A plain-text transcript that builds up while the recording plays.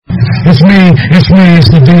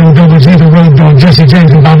It's the D-O-double-G, the road dog, Jesse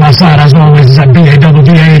James, and by my side, as always, is that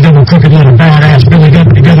B-A-double-B-A, double crooked little badass, Billy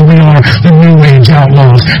Gunn. Together we are the New Age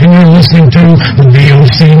Outlaws, and you're listening to the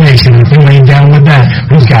VOC Nation. If you ain't down with that,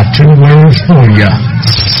 we've got 2 words for you.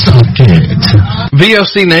 Suck it.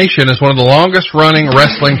 VOC Nation is one of the longest-running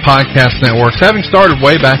wrestling podcast networks, having started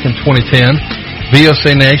way back in 2010.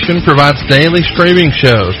 VOC Nation provides daily streaming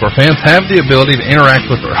shows where fans have the ability to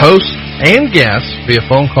interact with their hosts and guests via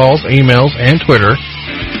phone calls, emails, and Twitter.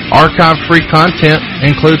 Archive free content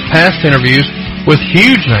includes past interviews with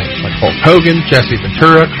huge names like Hulk Hogan, Jesse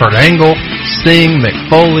Ventura, Kurt Angle, Sting, Mick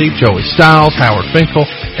Foley, Joey Styles, Howard Finkel,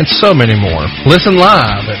 and so many more. Listen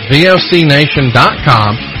live at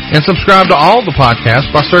VOCNation.com and subscribe to all the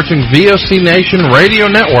podcasts by searching VOC Nation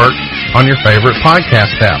Radio Network on your favorite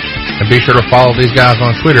podcast app. And be sure to follow these guys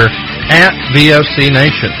on Twitter at VOC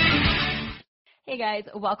Nation. Hey guys,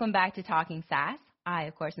 welcome back to Talking Sass. I,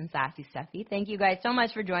 of course, am Sassy Steffi. Thank you guys so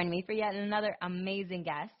much for joining me for yet another amazing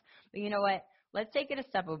guest. But you know what? Let's take it a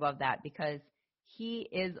step above that because he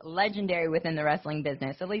is legendary within the wrestling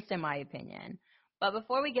business, at least in my opinion. But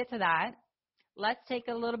before we get to that, let's take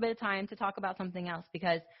a little bit of time to talk about something else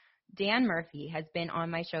because Dan Murphy has been on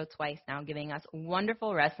my show twice now giving us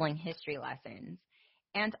wonderful wrestling history lessons.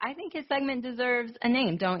 And I think his segment deserves a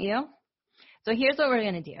name, don't you? So here's what we're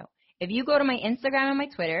going to do. If you go to my Instagram and my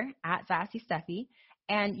Twitter, at Sassy Steffi,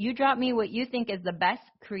 and you drop me what you think is the best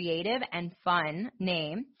creative and fun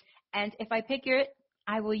name, and if I pick it,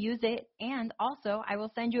 I will use it, and also I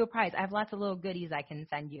will send you a prize. I have lots of little goodies I can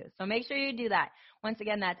send you. So make sure you do that. Once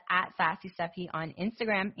again, that's at Sassy Steffi on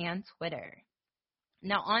Instagram and Twitter.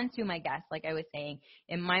 Now on to my guest. Like I was saying,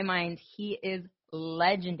 in my mind, he is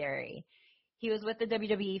legendary. He was with the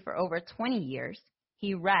WWE for over 20 years.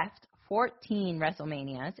 He reffed 14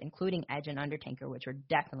 WrestleManias, including Edge and Undertaker, which we're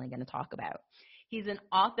definitely going to talk about. He's an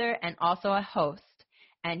author and also a host,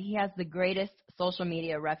 and he has the greatest social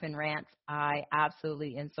media ref and rants I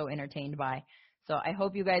absolutely am so entertained by. So I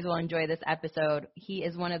hope you guys will enjoy this episode. He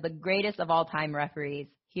is one of the greatest of all time referees.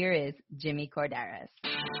 Here is Jimmy Korderas.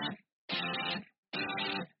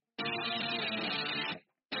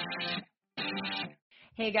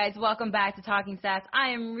 Hey guys, welcome back to Talking Sass. I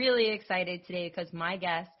am really excited today because my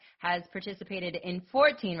guest has participated in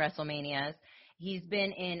 14 WrestleManias. He's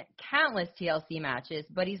been in countless TLC matches,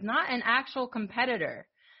 but he's not an actual competitor.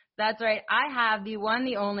 That's right. I have the one,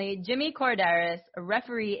 the only Jimmy Korderas, a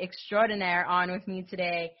referee extraordinaire, on with me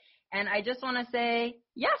today. And I just want to say,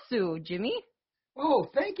 Yasu, Jimmy. Oh,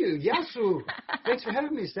 thank you. Yasu. Thanks for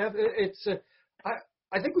having me, Steph.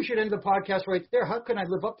 I think we should end the podcast right there. How can I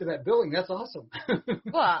live up to that billing? That's awesome.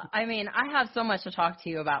 Well, I mean, I have so much to talk to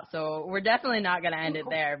you about, so we're definitely not going to end it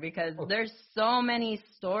there because there's so many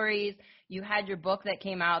stories. You had your book that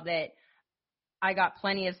came out that I got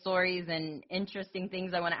plenty of stories and interesting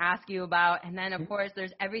things I want to ask you about. And then, of course,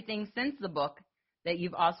 there's everything since the book that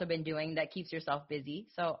you've also been doing that keeps yourself busy.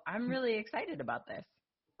 So I'm really excited about this.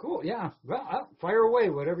 Cool. Yeah. Well, I'll fire away.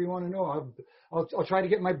 Whatever you want to know. I'll try to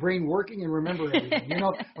get my brain working and remember everything. You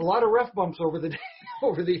know, a lot of ref bumps over the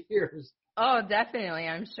years. Oh, definitely.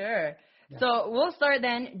 I'm sure. Yeah. So we'll start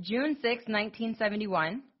then. June 6,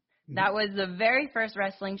 1971. Mm-hmm. That was the very first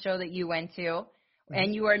wrestling show that you went to. Mm-hmm.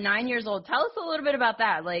 And you were 9 years old. Tell us a little bit about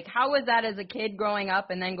that. Like, how was that as a kid growing up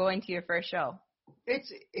and then going to your first show?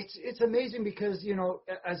 It's amazing because, you know,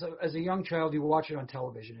 as a young child, you watch it on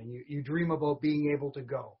television and you dream about being able to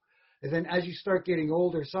go. And then as you start getting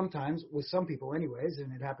older, sometimes, with some people anyways,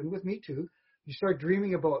 and it happened with me too, you start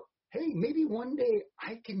dreaming about, hey, maybe one day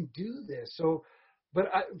I can do this. So, but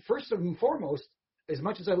first and foremost, as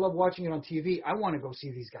much as I love watching it on TV, I want to go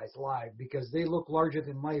see these guys live because they look larger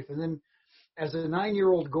than life. And then as a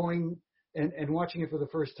 9-year-old going and watching it for the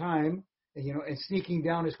first time, and, you know, and sneaking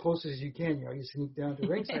down as close as you can, you know, you sneak down to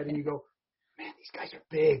ringside and you go, man, these guys are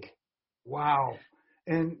big. Wow.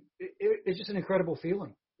 And it's just an incredible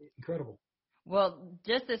feeling. Incredible. Well,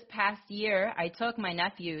 just this past year, I took my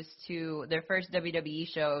nephews to their first WWE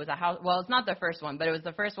show. It was a house. Well, it's not their first one, but it was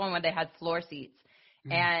the first one where they had floor seats.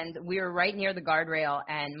 Mm-hmm. And we were right near the guardrail.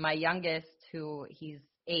 And my youngest, he's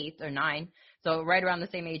 8 or 9, so right around the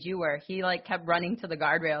same age you were, he like kept running to the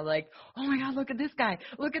guardrail like, oh my God, look at this guy.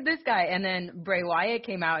 Look at this guy. And then Bray Wyatt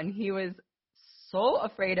came out and he was so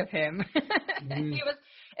afraid of him. Mm-hmm.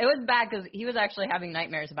 It was bad because he was actually having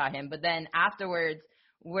nightmares about him. But then afterwards,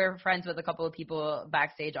 we're friends with a couple of people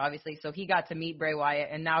backstage, obviously. So he got to meet Bray Wyatt,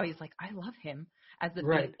 and now he's like, I love him as the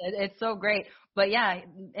right. It's so great. But yeah,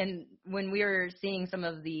 and when we were seeing some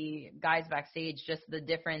of the guys backstage, just the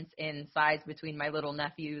difference in size between my little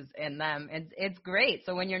nephews and them, it's great.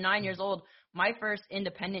 So when you're 9 years old my first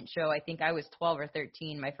independent show, I think I was 12 or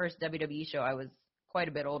 13. My first WWE show, I was quite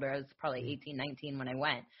a bit older. I was probably 18, 19 when I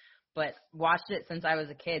went, but watched it since I was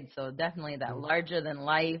a kid. So definitely that larger than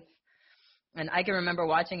life. And I can remember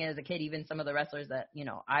watching it as a kid, even some of the wrestlers that, you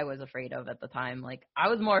know, I was afraid of at the time. Like, I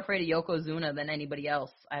was more afraid of Yokozuna than anybody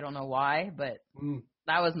else. I don't know why, but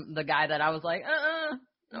that was the guy that I was like,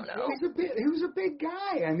 no. Well, he was a big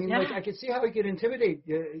guy. I mean, like, I could see how he could intimidate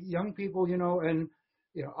young people, you know, and,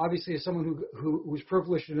 you know, obviously as someone who was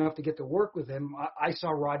privileged enough to get to work with him, I saw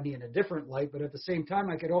Rodney in a different light, but at the same time,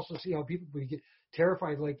 I could also see how people would get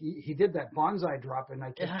terrified. Like, he did that bonsai drop, and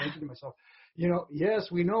I kept thinking to myself, you know,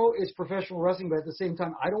 yes, we know it's professional wrestling, but at the same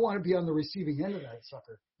time, I don't want to be on the receiving end of that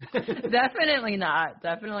sucker. Definitely not.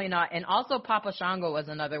 Definitely not. And also Papa Shango was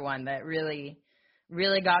another one that really,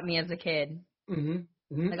 really got me as a kid.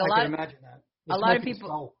 Mm-hmm. Like I can imagine that. A lot of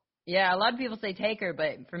people, a lot of people say Taker,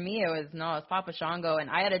 but for me it was Papa Shango, and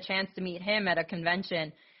I had a chance to meet him at a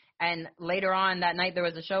convention, and later on that night there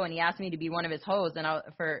was a show, and he asked me to be one of his hosts, and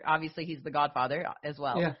obviously he's the Godfather as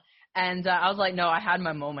well. Yeah. And I was like, no, I had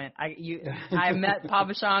my moment. I met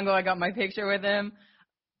Papa Shango. I got my picture with him.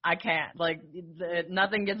 I can't. Like,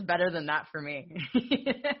 nothing gets better than that for me.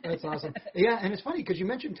 That's awesome. Yeah, and it's funny because you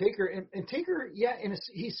mentioned Taker, and Taker,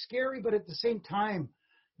 he's scary, but at the same time,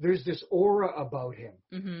 there's this aura about him.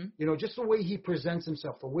 Mm-hmm. You know, just the way he presents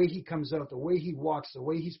himself, the way he comes out, the way he walks, the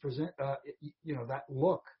way he's you know, that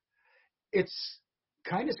look. It's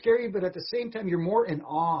kind of scary, but at the same time, you're more in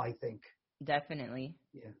awe, I think. Definitely.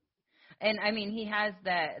 Yeah. And, I mean, he has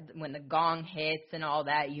that, when the gong hits and all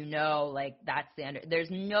that, you know, like, that's there's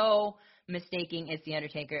no mistaking it's The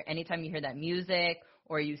Undertaker. Anytime you hear that music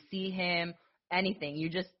or you see him, anything, you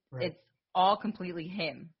just, it's all completely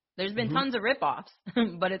him. There's been tons of rip-offs,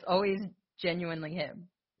 but it's always genuinely him.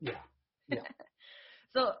 Yeah.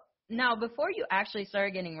 So, now, before you actually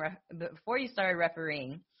started before you started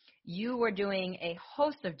refereeing, you were doing a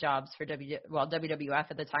host of jobs for WWF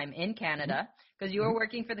at the time in Canada, because you were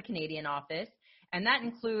working for the Canadian office, and that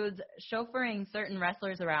includes chauffeuring certain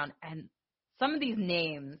wrestlers around. And some of these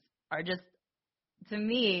names are just, to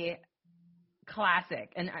me,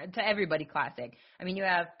 classic, and to everybody classic. I mean, you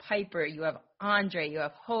have Piper, you have Andre, you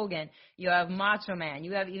have Hogan, you have Macho Man,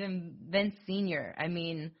 you have even Vince Sr. I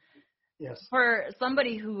mean, for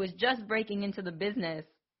somebody who was just breaking into the business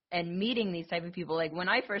and meeting these type of people, like when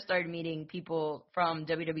I first started meeting people from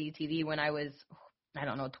WWE TV when I was,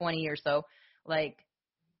 20 or so, like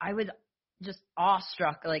I was just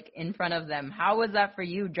awestruck, like in front of them. How was that for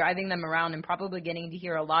you, driving them around and probably getting to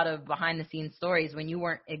hear a lot of behind the scenes stories when you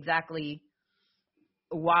weren't exactly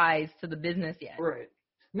wise to the business yet? Right.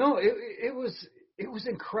 No, it was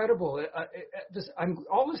incredible.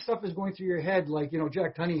 All this stuff is going through your head, like, you know,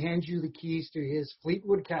 Jack Tunney hands you the keys to his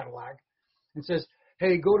Fleetwood Cadillac and says,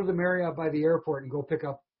 hey, go to the Marriott by the airport and go pick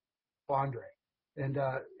up Andre. And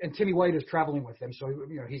Timmy White is traveling with him, so,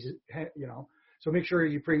 you know, he's, you know, so make sure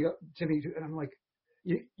you bring up Timmy. And I'm like,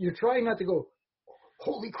 you're trying not to go,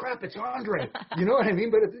 holy crap, it's Andre. You know what I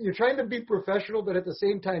mean? But you're trying to be professional, but at the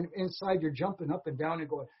same time, inside you're jumping up and down and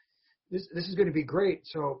going, this is going to be great.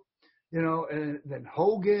 So, you know, and then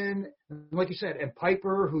Hogan, like you said, and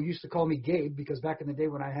Piper, who used to call me Gabe, because back in the day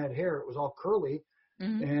when I had hair, it was all curly.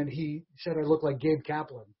 Mm-hmm. And he said I looked like Gabe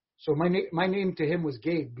Kaplan. So my name to him was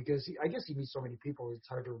Gabe, because I guess he meets so many people, it's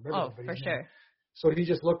hard to remember. Oh, for sure. So he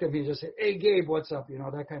just looked at me and just said, hey, Gabe, what's up? You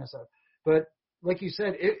know, that kind of stuff. But like you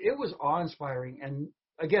said, it was awe-inspiring. And,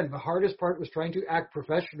 again, the hardest part was trying to act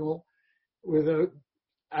professional without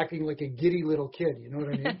acting like a giddy little kid. You know what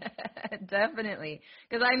I mean? Definitely.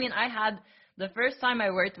 Because, I mean, I had the first time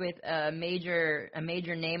I worked with a major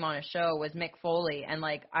name on a show was Mick Foley. And,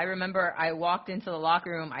 like, I remember I walked into the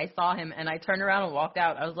locker room, I saw him, and I turned around and walked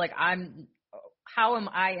out. I was like, how am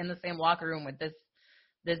I in the same locker room with this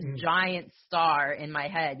giant star in my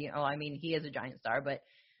head? You know, I mean, he is a giant star, but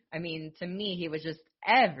I mean, to me, he was just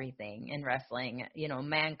everything in wrestling. You know,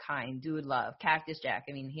 Mankind, Dude Love, Cactus Jack.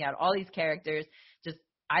 I mean, he had all these characters. Just,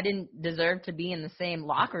 I didn't deserve to be in the same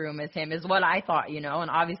locker room as him, is what I thought, you know.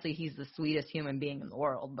 And obviously, he's the sweetest human being in the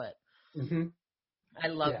world. But I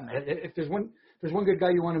love Mick. If there's one good guy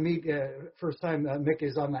you want to meet first time, Mick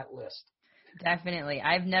is on that list. Definitely.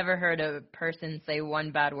 I've never heard a person say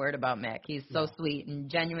one bad word about Mick. He's so sweet and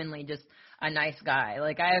genuinely just a nice guy.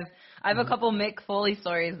 Like, I have a couple Mick Foley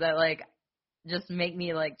stories that, like, just make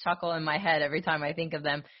me, like, chuckle in my head every time I think of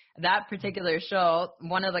them. That particular show,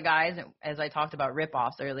 one of the guys, as I talked about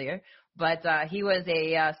rip-offs earlier, but he was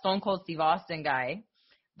a Stone Cold Steve Austin guy.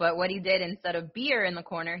 But what he did, instead of beer in the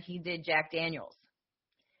corner, he did Jack Daniels.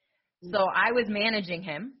 So I was managing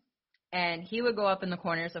him. And he would go up in the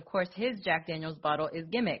corners. Of course, his Jack Daniels bottle is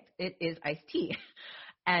gimmicked. It is iced tea.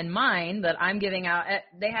 And mine that I'm giving out,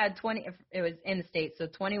 they had 20, it was in the States, so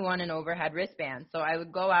 21 and over had wristbands. So I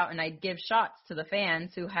would go out and I'd give shots to the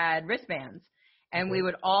fans who had wristbands. And we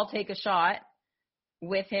would all take a shot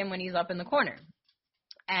with him when he's up in the corner.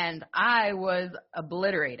 And I was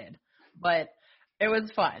obliterated, but it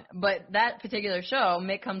was fun. But that particular show,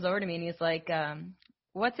 Mick comes over to me and he's like,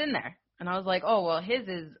 what's in there? And I was like, oh, well, his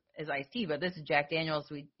is iced tea, but this is Jack Daniels.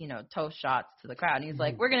 We, toast shots to the crowd. And he's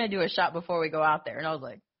like, we're going to do a shot before we go out there. And I was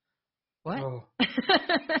like, what? Oh.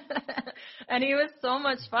 And he was so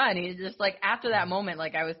much fun. He just like, after that moment,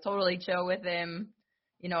 like I was totally chill with him.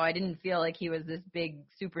 I didn't feel like he was this big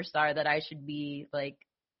superstar that I should be like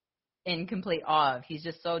in complete awe of. He's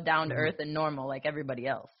just so down to earth and normal like everybody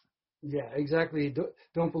else. Yeah, exactly.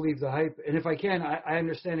 Don't believe the hype. And if I can, I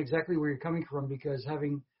understand exactly where you're coming from, because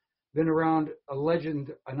having been around a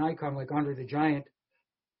legend, an icon like Andre the Giant,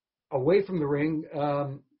 away from the ring,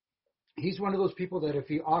 he's one of those people that if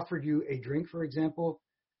he offered you a drink, for example,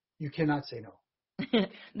 you cannot say no.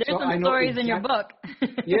 There's some stories in your book.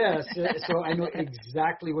 Yes, so I know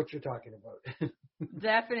exactly what you're talking about.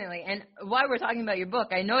 Definitely. And while we're talking about your book,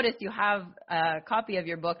 I noticed you have a copy of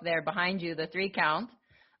your book there behind you, The 3 Count.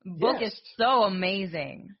 Book is so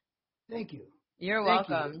amazing. Thank you. You're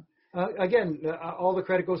welcome. You. Again, all the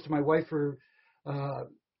credit goes to my wife for,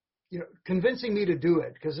 convincing me to do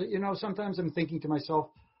it. Because, sometimes I'm thinking to myself,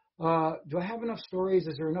 do I have enough stories?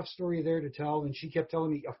 Is there enough story there to tell? And she kept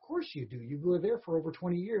telling me, of course you do. You were there for over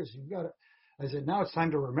 20 years. You've got it. I said, now it's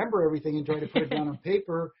time to remember everything and try to put it down on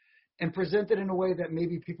paper and present it in a way that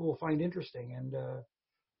maybe people will find interesting. And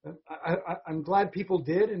I'm glad people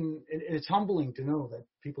did. And it's humbling to know that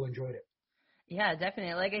people enjoyed it. Yeah,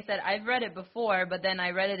 definitely. Like I said, I've read it before, but then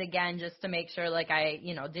I read it again just to make sure like I,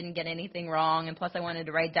 didn't get anything wrong. And plus I wanted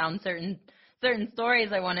to write down certain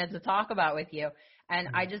stories I wanted to talk about with you. And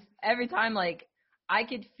I just, every time, like, I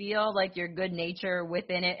could feel like your good nature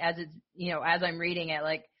within it as it's, as I'm reading it.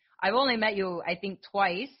 Like, I've only met you, I think,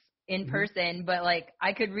 twice in person, but like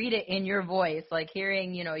I could read it in your voice, like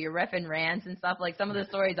hearing, your reffing rants and stuff. Like some of the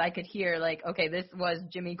stories I could hear, like, okay, this was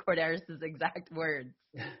Jimmy Korderas' exact words.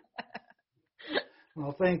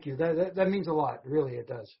 Well, thank you. That means a lot. Really, it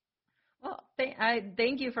does. Well, I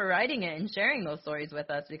thank you for writing it and sharing those stories with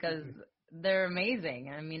us, because they're amazing.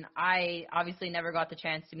 I mean, I obviously never got the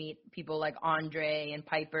chance to meet people like Andre and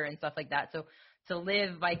Piper and stuff like that. So to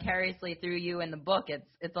live vicariously through you in the book,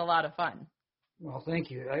 it's a lot of fun. Well, thank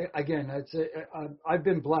you. I've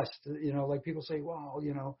been blessed. Like people say, wow,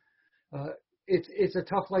 it's a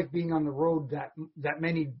tough life being on the road that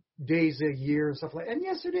many days a year and stuff like that. And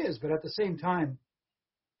yes, it is. But at the same time,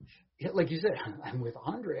 like you said, I'm with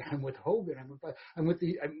Andre, I'm with Hogan, I'm with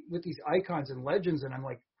these icons and legends, and I'm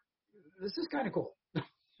like, this is kind of cool.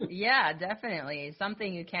 Yeah, definitely.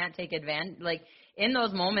 Something you can't take advantage. Like in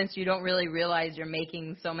those moments, you don't really realize you're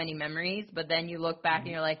making so many memories, but then you look back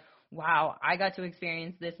and you're like, wow, I got to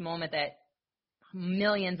experience this moment that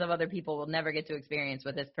millions of other people will never get to experience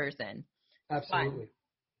with this person. Absolutely.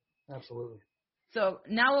 Absolutely. So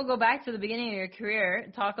now we'll go back to the beginning of your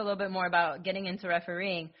career, talk a little bit more about getting into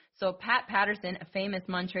refereeing. So Pat Patterson, a famous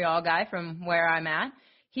Montreal guy from where I'm at,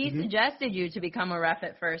 he suggested you to become a ref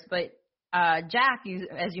at first, but Jack,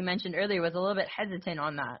 as you mentioned earlier, was a little bit hesitant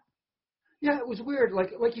on that. Yeah, it was weird.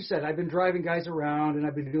 Like you said, I've been driving guys around, and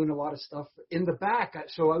I've been doing a lot of stuff in the back.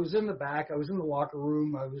 So I was in the back. I was in the locker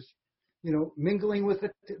room. I was, mingling with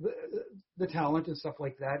the talent and stuff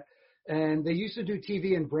like that. And they used to do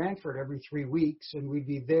TV in Brantford every 3 weeks, and we'd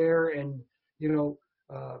be there. And,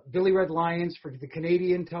 Billy Red Lions for the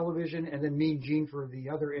Canadian television, and then me and Gene for the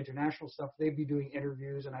other international stuff. They'd be doing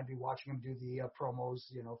interviews, and I'd be watching them do the promos,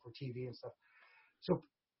 for TV and stuff. So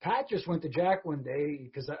Pat just went to Jack one day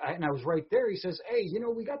because I was right there. He says, hey,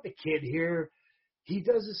 we got the kid here. He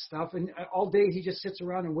does his stuff, and all day he just sits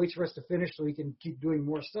around and waits for us to finish so he can keep doing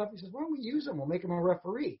more stuff. He says, why don't we use him? We'll make him a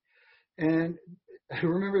referee. And I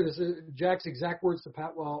remember this, Jack's exact words to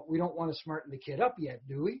Pat, well, we don't want to smarten the kid up yet,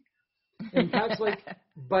 do we? And Pat's like,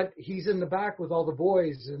 but he's in the back with all the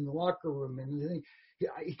boys in the locker room, and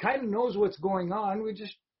he kind of knows what's going on. We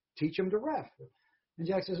just teach him to ref. And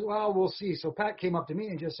Jack says, well, we'll see. So Pat came up to me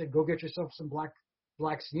and just said, go get yourself some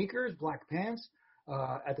black sneakers, black pants.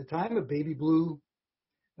 At the time, a baby blue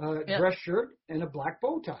dress shirt and a black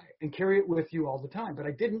bow tie, and carry it with you all the time. But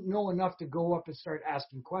I didn't know enough to go up and start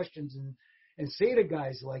asking questions and say to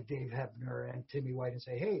guys like Dave Hebner and Timmy White and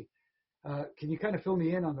say, hey, can you kind of fill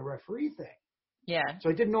me in on the referee thing? Yeah. So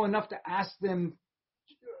I didn't know enough to ask them,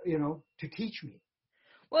 to teach me.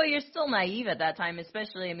 Well, you're still naive at that time,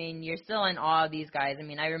 especially, I mean, you're still in awe of these guys. I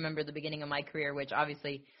mean, I remember the beginning of my career, which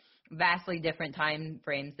obviously vastly different time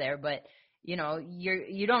frames there, but you know,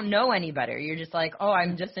 you don't know any better. You're just like, oh,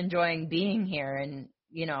 I'm just enjoying being here. And,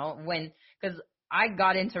 you know, because I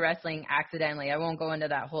got into wrestling accidentally. I won't go into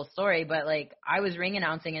that whole story, but like I was ring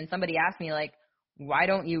announcing and somebody asked me like, why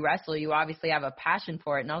don't you wrestle? You obviously have a passion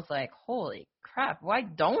for it. And I was like, holy crap, why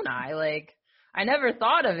don't I? Like, I never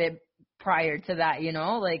thought of it prior to that, you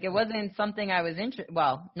know, like it wasn't something I was interested.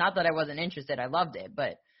 Well, not that I wasn't interested. I loved it,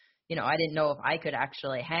 but you know, I didn't know if I could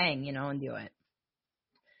actually hang, you know, and do it.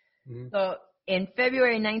 Mm-hmm. So in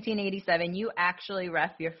February 1987, you actually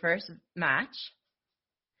ref your first match.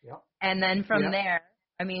 Yeah. And then from there,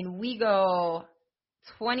 I mean, we go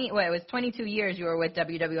it was 22 years you were with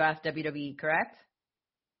WWF, WWE, correct?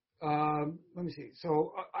 Let me see.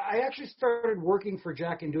 So I actually started working for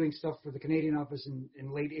Jack and doing stuff for the Canadian office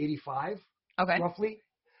in late 85, Okay. roughly.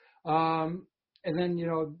 And then, you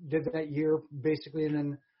know, did that year basically. And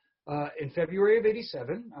then in February of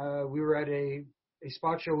 87, we were at a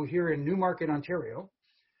spot show here in Newmarket, Ontario.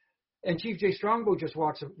 And Chief Jay Strongbow just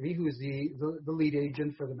walks up to me, who is the lead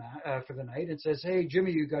agent for the night, and says, "Hey,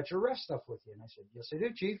 Jimmy, you got your ref stuff with you?" And I said, "Yes, I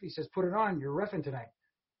do, Chief." He says, "Put it on. You're reffing tonight."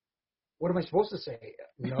 What am I supposed to say?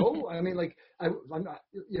 No, I mean, like, I'm not,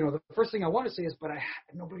 you know, the first thing I want to say is, but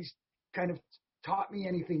nobody's kind of taught me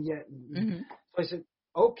anything yet. Mm-hmm. So I said,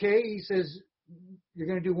 okay. He says, you're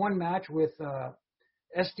going to do one match with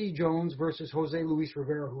S.D. Jones versus Jose Luis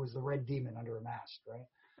Rivera, who was the Red Demon under a mask, right?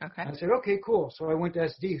 Okay. And I said, okay, cool. So I went to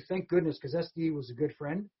S.D. Thank goodness, because S.D. was a good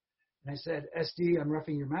friend. And I said, S.D., I'm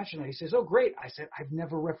reffing your match tonight. He says, oh, great. I said, I've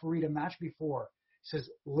never refereed a match before. He says,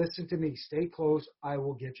 listen to me. Stay close. I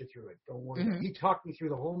will get you through it. Don't worry. Mm-hmm. He talked me through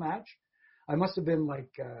the whole match. I must have been like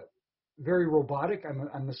very robotic,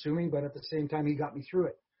 I'm assuming, but at the same time, he got me through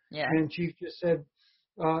it. Yeah. And Chief just said,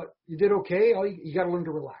 you did okay. You got to learn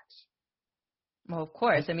to relax. Well, of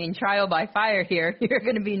course. I mean, trial by fire here. You're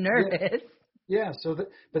going to be nervous. Yeah.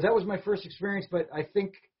 But that was my first experience. But I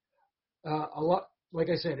think a lot, like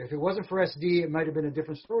I said, if it wasn't for SD, it might have been a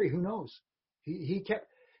different story. Who knows? He kept,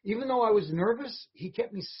 even though I was nervous, he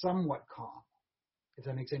kept me somewhat calm, if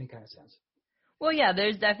that makes any kind of sense. Well, yeah,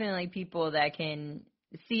 there's definitely people that can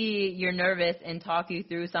see you're nervous and talk you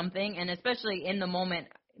through something. And especially in the moment,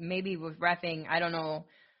 maybe with reffing, I don't know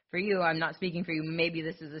for you, I'm not speaking for you. Maybe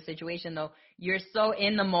this is a situation, though. You're so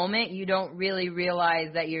in the moment, you don't really realize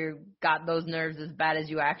that you got those nerves as bad as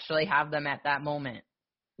you actually have them at that moment.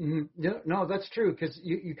 Mm-hmm. Yeah, no, that's true, because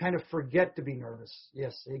you kind of forget to be nervous.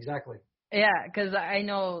 Yes, exactly. Yeah, because I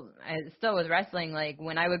know still with wrestling, like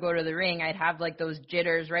when I would go to the ring, I'd have like those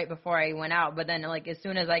jitters right before I went out. But then like as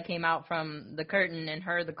soon as I came out from the curtain and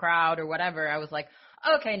heard the crowd or whatever, I was like,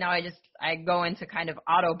 okay, now I go into kind of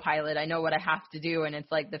autopilot. I know what I have to do. And it's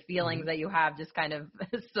like the feelings that you have just kind of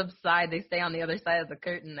subside. They stay on the other side of the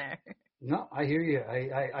curtain there. No, I hear you.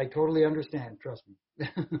 I totally understand. Trust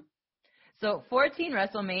me. So 14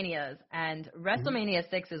 WrestleManias, and WrestleMania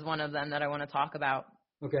 6 is one of them that I want to talk about.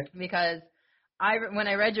 Okay. Because when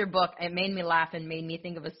I read your book, it made me laugh and made me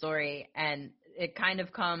think of a story, and it kind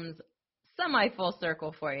of comes semi-full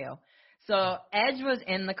circle for you. So Edge was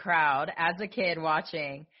in the crowd as a kid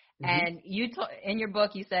watching, and you in your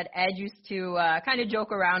book you said Edge used to kind of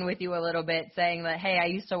joke around with you a little bit, saying that, hey, I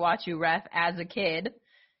used to watch you ref as a kid.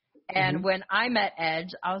 And when I met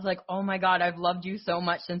Edge, I was like, oh, my God, I've loved you so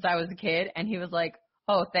much since I was a kid. And he was like,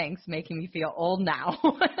 oh, thanks, making me feel old now.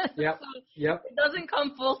 Yep. It doesn't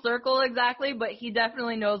come full circle exactly, but he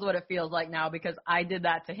definitely knows what it feels like now, because I did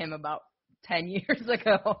that to him about 10 years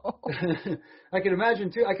ago. I can imagine,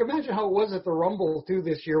 too. I can imagine how it was at the Rumble, too,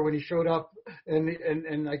 this year when he showed up,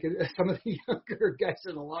 and I could, some of the younger guys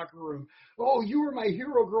in the locker room, oh, you were my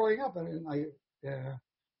hero growing up. And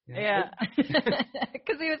Yeah,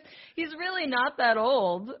 because he's really not that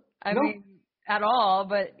old. I mean, at all,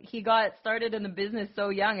 but he got started in the business so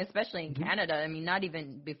young, especially in Canada. I mean, not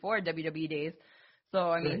even before WWE days. So,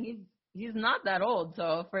 I mean, he's not that old.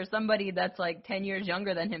 So for somebody that's like 10 years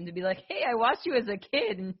younger than him to be like, hey, I watched you as a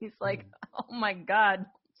kid. And he's like, oh, my God,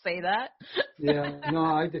 say that. Yeah, no,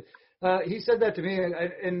 I did. He said that to me,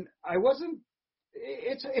 and I wasn't,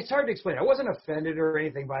 it's hard to explain. I wasn't offended or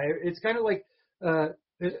anything by it. It's kind of like,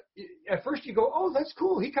 at first you go, oh, that's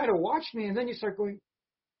cool. He kind of watched me. And then you start going,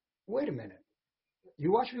 wait a minute.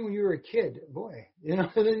 You watched me when you were a kid, boy. You know,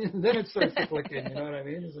 then it starts to click in. You know what I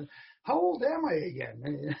mean? It's like, how old am I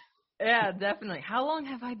again? Yeah, definitely. How long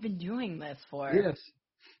have I been doing this for? Yes.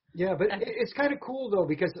 Yeah, but it's kind of cool, though,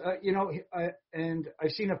 because, you know, and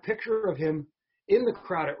I've seen a picture of him in the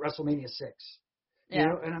crowd at WrestleMania 6. You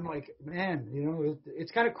know, and I'm like, man, you know,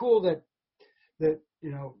 it's kind of cool that that,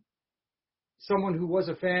 someone who was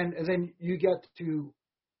a fan, and then you get to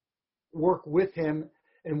work with him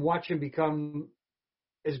and watch him become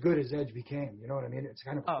as good as Edge became. You know what I mean? It's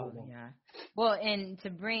kind of a cool moment. Yeah. Well, and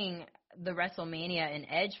to bring the WrestleMania and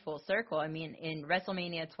Edge full circle, I mean, in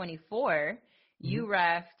WrestleMania 24, you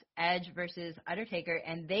refed Edge versus Undertaker,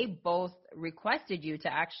 and they both requested you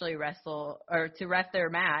to actually wrestle or to ref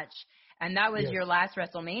their match, and that was your last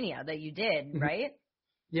WrestleMania that you did, right?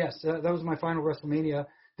 Yes, that was my final WrestleMania.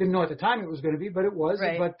 Didn't know at the time it was going to be, but it was.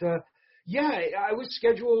 Right. But, I was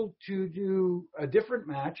scheduled to do a different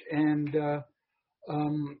match, and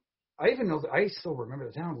I even know that I still remember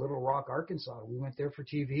the town, Little Rock, Arkansas. We went there for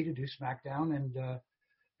TV to do SmackDown, and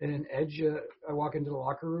then Edge, I walk into the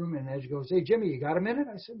locker room, and Edge goes, "Hey, Jimmy, you got a minute?"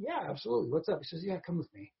 I said, "Yeah, absolutely. What's up?" He says, "Yeah, come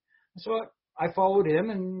with me." So I followed him,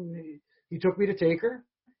 and he took me to Taker,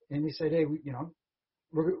 and he said, "Hey,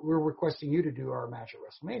 we're requesting you to do our match at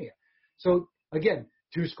WrestleMania." So again,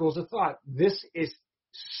 two schools of thought. This is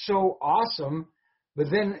so awesome, but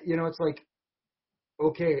then it's like,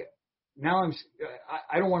 okay, now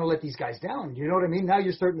I don't want to let these guys down. You know what I mean? Now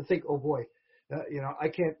you're starting to think, oh boy, I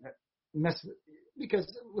can't mess, because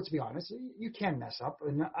let's be honest, you can mess up.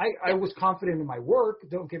 And I was confident in my work.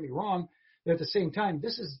 Don't get me wrong. But at the same time,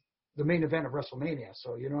 this is the main event of WrestleMania.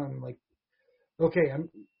 So, I'm like, okay,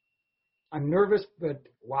 I'm nervous, but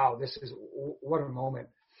wow, this is what a moment.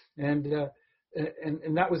 And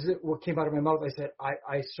that was it. What came out of my mouth. I said,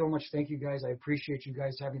 I so much thank you guys. I appreciate you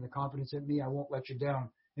guys having the confidence in me. I won't let you down.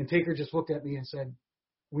 And Taker just looked at me and said,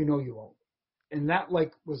 "We know you won't." And that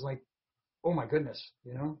was like, oh my goodness,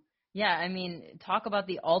 Yeah, I mean, talk about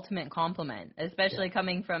the ultimate compliment, especially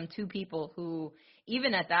coming from two people who,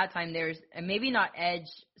 even at that time, and maybe not Edge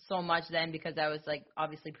so much then because I was like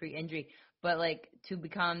obviously pre-injury, but like to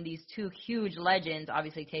become these two huge legends,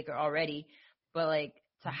 obviously Taker already, but like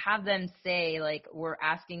to have them say like, we're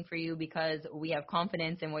asking for you because we have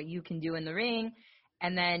confidence in what you can do in the ring.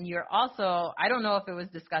 And then you're also, I don't know if it was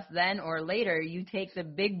discussed then or later, you take the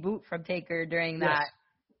big boot from Taker during that. Yes.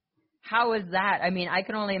 How is that? I mean, I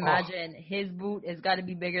can only imagine his boot has got to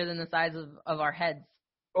be bigger than the size of our heads.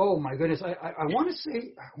 Oh my goodness. I want to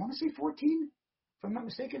say 14, if I'm not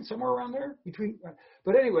mistaken, somewhere around there between.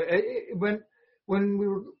 But anyway, when we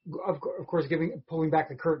were, of course, pulling back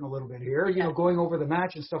the curtain a little bit here, going over the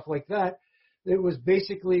match and stuff like that, it was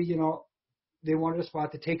basically, they wanted a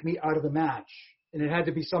spot to take me out of the match. And it had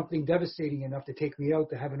to be something devastating enough to take me out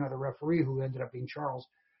to have another referee, who ended up being Charles,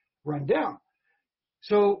 run down.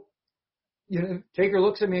 So, Taker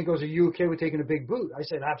looks at me and goes, "Are you okay with taking a big boot?" I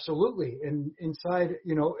said, "Absolutely." And inside,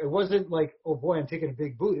 it wasn't like, "Oh boy, I'm taking a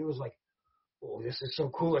big boot." It was like, "Oh, this is so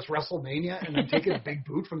cool. It's WrestleMania, and I'm taking a big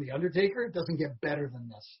boot from The Undertaker. It doesn't get better than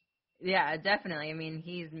this." Yeah, definitely. I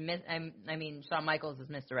mean, Shawn Michaels is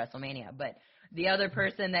Mr. WrestleMania, but the other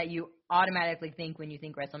person that you automatically think when you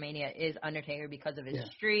think WrestleMania is Undertaker because of his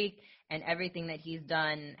streak and everything that he's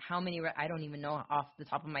done. I don't even know off the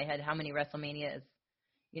top of my head how many WrestleManias,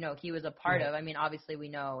 he was a part of. I mean, obviously we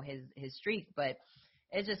know his streak, but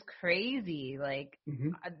it's just crazy. Like,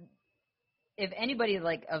 if anybody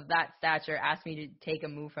like of that stature asked me to take a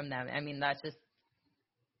move from them, I mean, that's just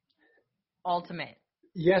ultimate.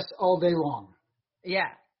 Yes, all day long. Yeah.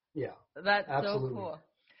 Yeah. That's absolutely. so cool.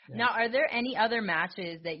 Yeah. Now, are there any other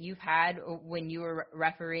matches that you've had when you were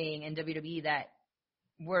refereeing in WWE that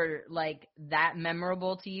were like that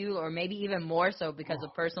memorable to you, or maybe even more so because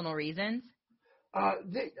of personal reasons? I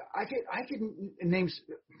can name,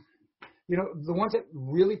 the ones that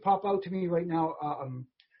really pop out to me right now.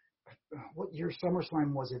 What year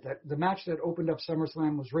SummerSlam was it? That the match that opened up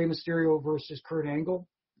SummerSlam was Rey Mysterio versus Kurt Angle,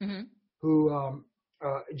 who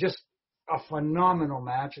just a phenomenal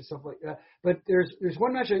match and stuff like that. But there's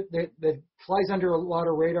one match that flies under a lot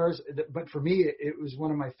of radars, but for me, it was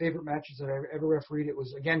one of my favorite matches that I ever refereed. It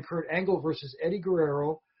was, again, Kurt Angle versus Eddie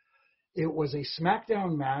Guerrero. It was a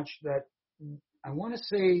SmackDown match that I want to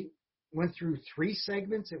say went through 3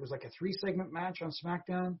 segments. It was like a 3-segment match on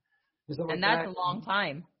SmackDown. And that's a long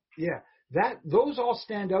time. Yeah. Those all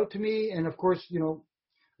stand out to me. And of course,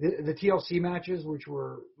 the TLC matches, which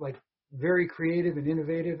were like very creative and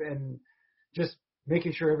innovative and just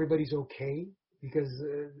making sure everybody's okay, because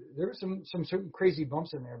there were some certain crazy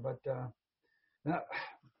bumps in there, but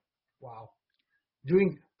wow.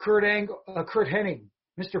 Doing Kurt Hennig,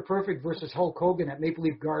 Mr. Perfect versus Hulk Hogan at Maple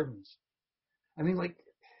Leaf Gardens. I mean, like,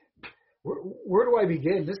 where do I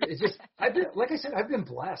begin? This is just, like I said, I've been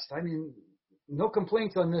blessed. I mean, no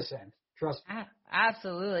complaints on this end, Trust me.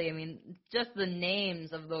 Absolutely. I mean, just the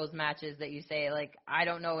names of those matches that you say, like, I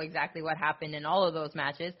don't know exactly what happened in all of those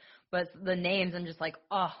matches, but the names, I'm just like,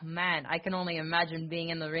 oh, man, I can only imagine being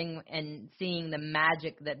in the ring and seeing the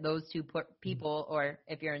magic that those two people, or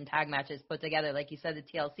if you're in tag matches, put together. Like you said, the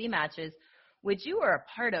TLC matches, which you were a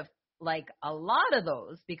part of, like, a lot of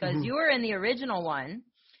those, because you were in the original one.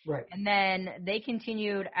 Right. And then they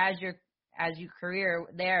continued as your career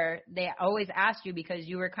there. They always asked you because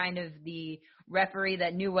you were kind of the referee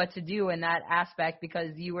that knew what to do in that aspect,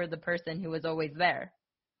 because you were the person who was always there.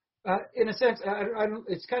 In a sense, I don't,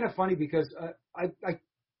 it's kind of funny because I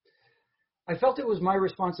felt it was my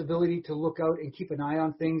responsibility to look out and keep an eye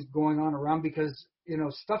on things going on around, because, you know,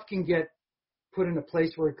 stuff can get put in a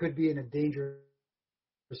place where it could be in a dangerous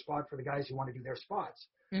spot for the guys who want to do their spots.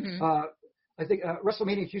 I think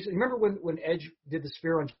WrestleMania Houston, remember when Edge did the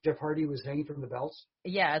spear on Jeff Hardy, who was hanging from the belts?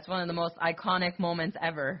 Yeah, it's one of the most iconic moments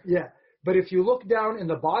ever. Yeah. But if you look down in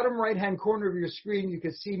the bottom right-hand corner of your screen, you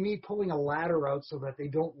could see me pulling a ladder out so that they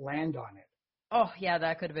don't land on it. Oh, yeah,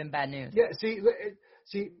 that could have been bad news. Yeah, see,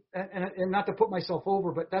 and not to put myself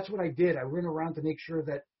over, but that's what I did. I went around to make sure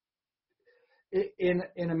that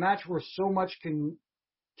in a match where so much there's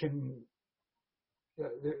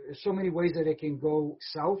so many ways that it can go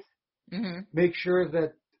south, make sure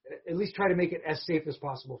that at least try to make it as safe as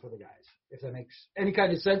possible for the guys, if that makes any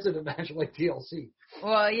kind of sense in a match like TLC.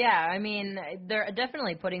 Well, yeah, I mean, they're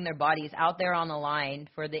definitely putting their bodies out there on the line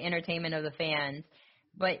for the entertainment of the fans.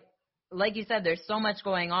 But like you said, there's so much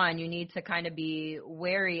going on. You need to kind of be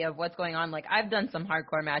wary of what's going on. Like, I've done some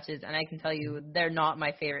hardcore matches, and I can tell you they're not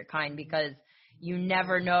my favorite kind, because you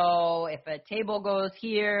never know if a table goes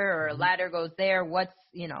here or a ladder goes there, what's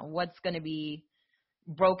going to be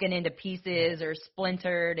broken into pieces or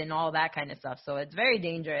splintered and all that kind of stuff. So it's very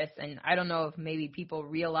dangerous. And I don't know if maybe people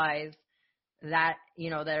realize that,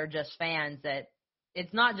 that are just fans, that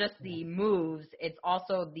it's not just the moves, it's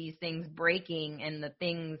also these things breaking and the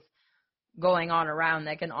things going on around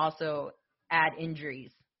that can also add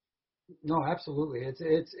injuries. No, absolutely.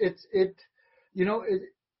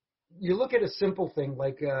 You look at a simple thing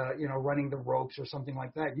like, running the ropes or something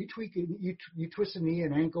like that. You tweak it, you twist a knee,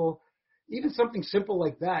 an ankle, even something simple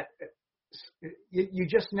like that, you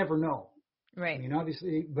just never know. Right. I mean,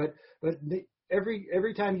 obviously, but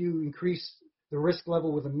every time you increase the risk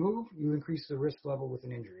level with a move, you increase the risk level with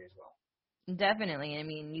an injury as well. Definitely. I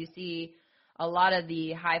mean, you see a lot of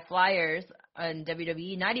the high flyers in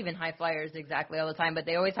WWE, not even high flyers exactly all the time, but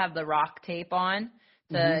they always have the Rock tape on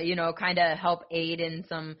to, kind of help aid in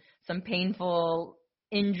some painful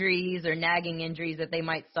injuries or nagging injuries that they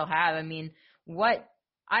might still have. I mean,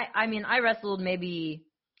 I wrestled maybe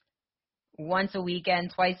once a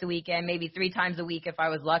weekend, twice a weekend, maybe 3 times a week if I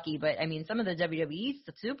was lucky. But, I mean, some of the WWE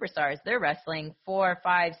superstars, they're wrestling 4,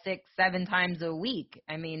 5, 6, 7 times a week.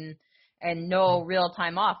 I mean, and no real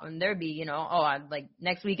time off. And there'd be,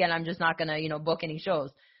 next weekend I'm just not going to, book any shows.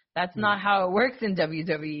 That's not how it works in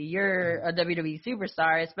WWE. You're a WWE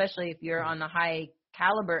superstar, especially if you're on the high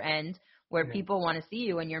caliber end where people want to see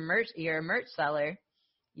you and you're a merch seller.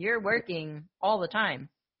 You're working all the time.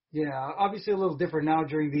 Yeah, obviously a little different now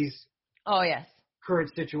during these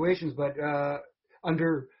current situations, but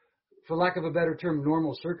under, for lack of a better term,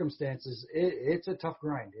 normal circumstances, it's a tough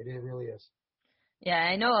grind. It really is. Yeah,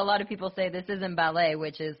 I know a lot of people say this isn't ballet,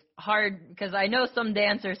 which is hard because I know some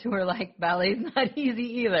dancers who are like, ballet's not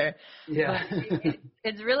easy either. Yeah. But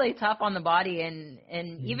it's really tough on the body and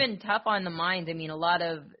even tough on the mind. I mean, a lot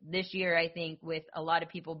of this year, I think, with a lot of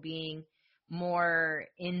people being more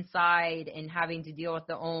inside and having to deal with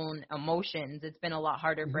their own emotions, it's been a lot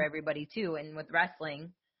harder for everybody too. And with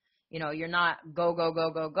wrestling, you're not go, go,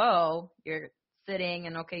 go, go, go. You're sitting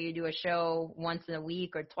and, you do a show once a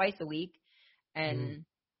week or twice a week. And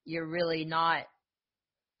you're really not,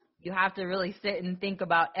 you have to really sit and think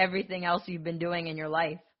about everything else you've been doing in your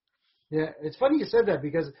life. Yeah, it's funny you said that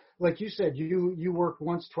because, like you said, you work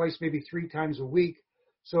once, twice, maybe 3 times a week.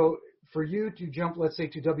 So for you to jump, let's say,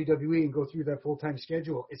 to WWE and go through that full-time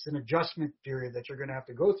schedule, it's an adjustment period that you're going to have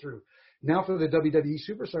to go through. Now for the WWE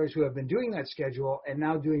superstars who have been doing that schedule and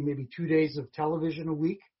now doing maybe 2 days of television a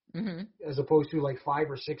week, as opposed to like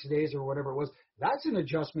 5 or 6 days or whatever it was, that's an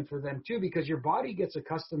adjustment for them too, because your body gets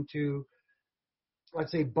accustomed to,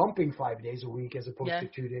 let's say, bumping 5 days a week as opposed to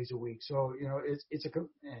 2 days a week. So, it's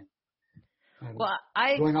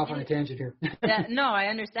going off on a tangent here. No, I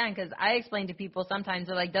understand, because I explain to people sometimes,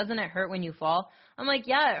 they're like, doesn't it hurt when you fall? I'm like,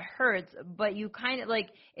 yeah, it hurts, but you kind of like,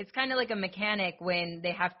 it's kind of like a mechanic when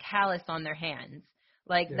they have callus on their hands.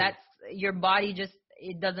 Like that's, your body just,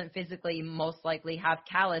 it doesn't physically most likely have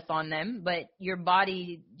callus on them, but your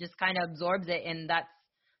body just kind of absorbs it, and that's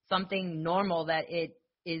something normal that it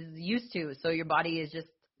is used to. So your body is just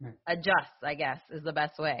adjusts, I guess, is the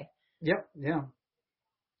best way. Yep. Yeah.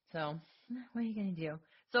 So what are you going to do?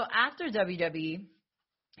 So after WWE,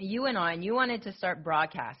 you went on, you wanted to start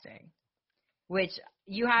broadcasting, which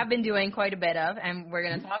you have been doing quite a bit of, and we're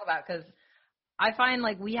going to talk about because I find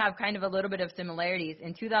like we have kind of a little bit of similarities.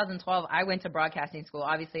 In 2012, I went to broadcasting school.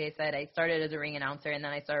 Obviously, I said I started as a ring announcer, and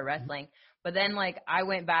then I started wrestling. But then, like, I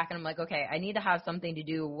went back, and I'm like, okay, I need to have something to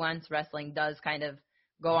do once wrestling does kind of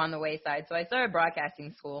go on the wayside. So I started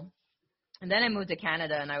broadcasting school. And then I moved to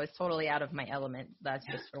Canada, and I was totally out of my element. That's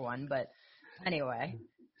just for one. But anyway.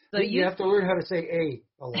 So you have to learn how to say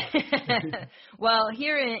a lot. Well,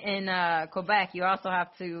 here in Quebec, you also have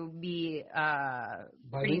to be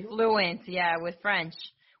pretty fluent, with French,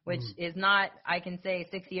 which is not, I can say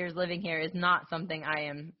 6 years living here is not something I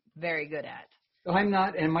am very good at. I'm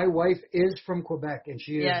not, and my wife is from Quebec, and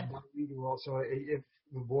she is bilingual. So,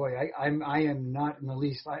 I am not in the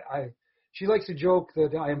least. She likes to joke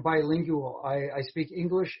that I am bilingual. I speak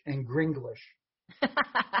English and Gringlish.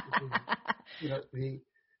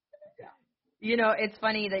 It's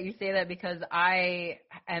funny that you say that because I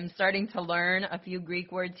am starting to learn a few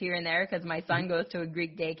Greek words here and there because my son goes to a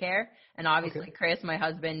Greek daycare, and obviously Chris, my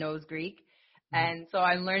husband, knows Greek. And so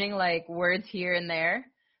I'm learning like words here and there.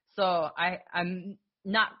 So I'm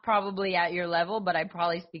not probably at your level, but I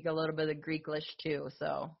probably speak a little bit of Greeklish too.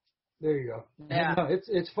 So there you go. Yeah, no,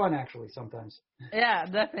 it's fun actually sometimes. Yeah,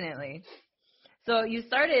 definitely. So you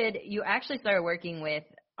actually started working with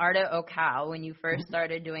Arda Ocal when you first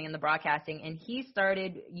started doing in the broadcasting, and he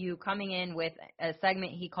started you coming in with a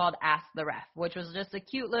segment he called Ask the Ref, which was just a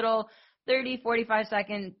cute little 30,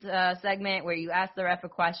 45-second segment where you asked the ref a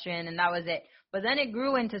question, and that was it. But then it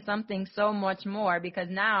grew into something so much more because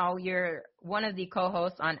now you're one of the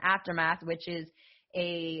co-hosts on Aftermath, which is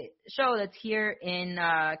a show that's here in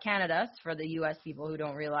Canada for the U.S. people who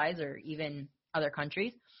don't realize, or even other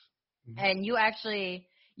countries. And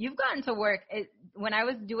you've gotten to work. When I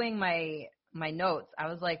was doing my notes, I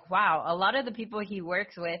was like, wow, a lot of the people he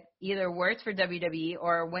works with either worked for WWE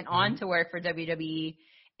or went on to work for WWE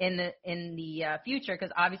in the future,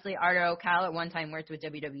 because obviously Arda Ocal at one time worked with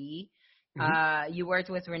WWE. You worked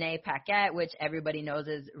with Renee Paquette, which everybody knows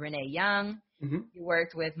as Renee Young. You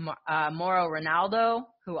worked with Mauro Ronaldo,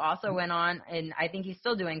 who also went on, and I think he's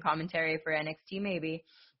still doing commentary for NXT maybe.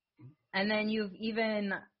 And then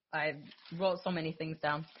I wrote so many things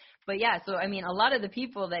down. But yeah, so I mean, a lot of the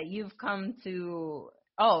people that you've come to,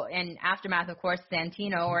 and Aftermath, of course,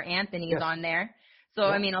 Santino or Anthony is on there. So,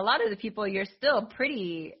 I mean, a lot of the people, you're still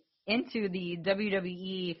pretty into the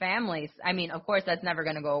WWE families. I mean, of course, that's never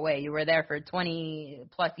going to go away. You were there for 20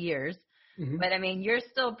 plus years. But I mean, you're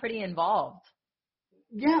still pretty involved.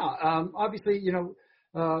 Yeah. Obviously,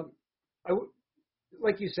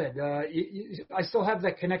 like you said, I still have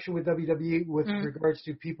that connection with WWE with regards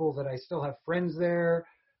to people that I still have friends there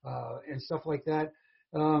and stuff like that.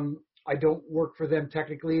 I don't work for them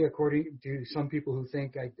technically, according to some people who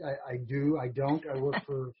think I do. I don't. I work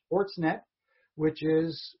for Sportsnet, which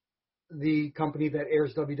is the company that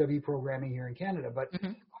airs WWE programming here in Canada. But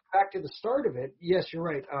back to the start of it, yes, you're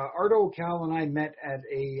right. Arda Ocal and I met at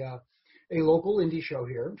a local indie show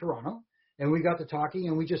here in Toronto. And we got to talking,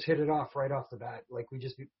 and we just hit it off right off the bat. Like, we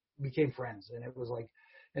just became friends. And it was like,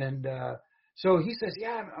 so he says,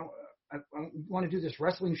 yeah, I want to do this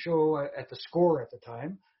wrestling show at the Score at the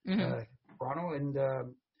time, Toronto. And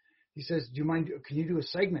he says, do you mind, can you do a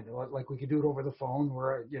segment? Like, we could do it over the phone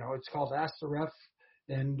where, it's called Ask the Ref,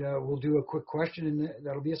 and we'll do a quick question, and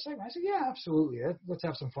that'll be a segment. I said, yeah, absolutely. Let's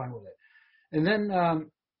have some fun with it. And then,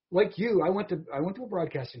 like you, I went to a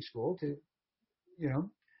broadcasting school to,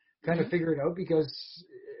 kind of figure it out, because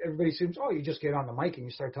everybody assumes, you just get on the mic and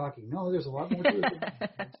you start talking. No, there's a lot more to it.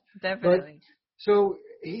 Definitely. But, so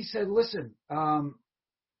he said, listen,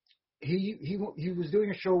 he was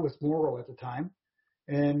doing a show with Mauro at the time,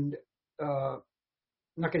 and I'm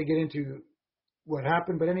not going to get into what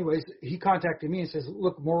happened, but anyways, he contacted me and says,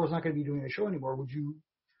 look, Mauro's not going to be doing a show anymore. Would you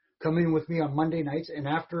come in with me on Monday nights, and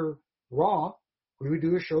after Raw, we would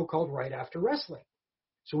do a show called Right After Wrestling.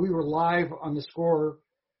 So we were live on the Score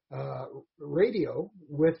radio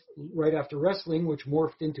with Right After Wrestling, which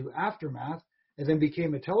morphed into Aftermath, and then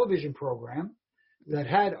became a television program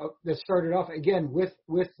that started off again with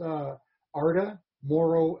Arda,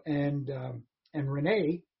 Mauro, and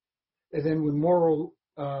Renee. And then when Mauro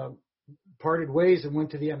parted ways and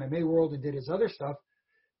went to the MMA world and did his other stuff,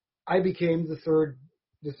 I became the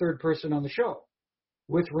third person on the show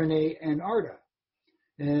with Renee and Arda.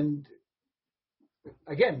 And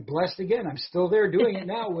again, blessed again. I'm still there doing it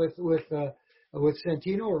now with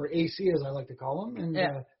Santino, or AC as I like to call him, and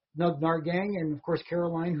Nug Nar Gang, and of course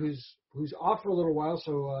Caroline, who's off for a little while.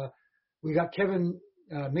 So we got Kevin,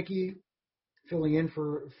 Mickey filling in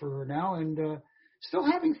for now, and still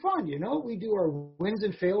having fun. You know, we do our wins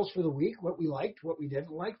and fails for the week, what we liked, what we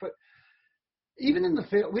didn't like, but even in the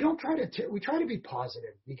fail, we don't try to we try to be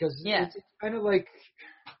positive, because it's kind of like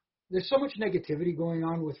there's so much negativity going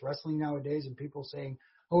on with wrestling nowadays, and people saying,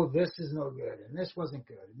 "Oh, this is no good, and this wasn't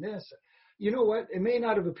good, and this." You know what? It may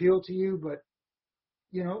not have appealed to you, but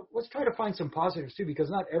you know, let's try to find some positives too, because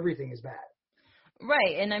not everything is bad.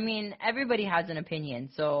 Right, and I mean, everybody has an opinion,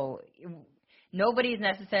 so nobody's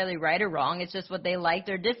necessarily right or wrong. It's just what they liked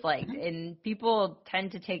or disliked, and people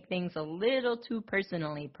tend to take things a little too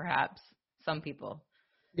personally, perhaps. Some people.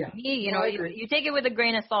 Yeah. Me, you know, you take it with a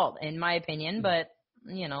grain of salt, in my opinion, but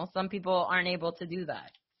you know, some people aren't able to do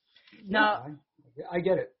that. Now, I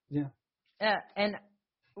get it. Yeah. And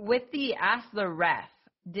with the Ask the Ref,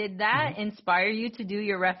 did that inspire you to do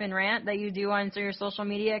your ref and rant that you do on your social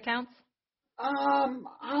media accounts? I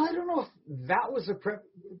don't know if that was a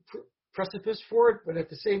precipice for it, but at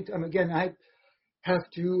the same time, again, I have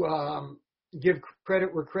to give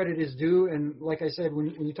credit where credit is due. And like I said, when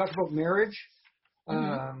you talk about marriage,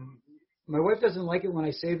 my wife doesn't like it when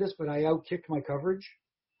I say this, but I outkicked my coverage.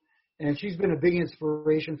 And she's been a big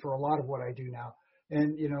inspiration for a lot of what I do now.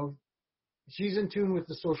 And, you know, she's in tune with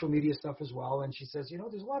the social media stuff as well. And she says, you know,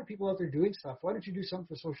 there's a lot of people out there doing stuff. Why don't you do something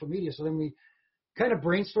for social media? So then we kind of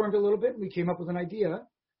brainstormed a little bit, and we came up with an idea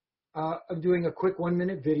of doing a quick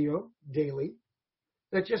 1-minute video daily.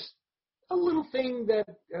 That's just a little thing that,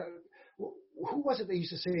 who was it that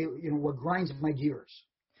used to say, you know, what grinds my gears?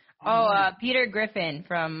 Peter Griffin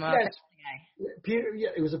from yes. Peter, yeah,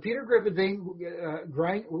 it was a Peter Griffin thing,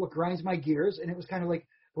 what grinds my gears, and it was kind of like,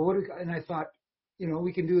 well, and I thought, you know,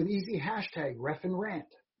 we can do an easy hashtag, ref and rant,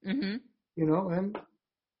 you know, and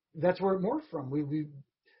that's where it morphed from.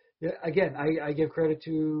 Again, I give credit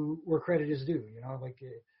to where credit is due, you know, like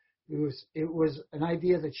it was an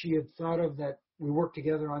idea that she had thought of, that we worked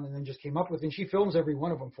together on, and then just came up with, and she films every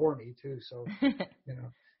one of them for me too. So, you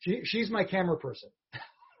know, she's my camera person.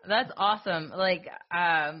 That's awesome. Like,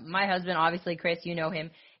 my husband, obviously, Chris, you know him.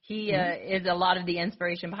 He is a lot of the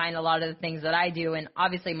inspiration behind a lot of the things that I do. And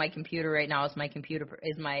obviously my computer right now is my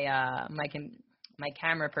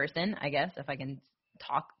camera person, I guess, if I can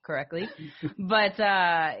talk correctly. But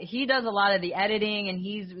he does a lot of the editing, and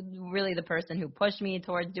he's really the person who pushed me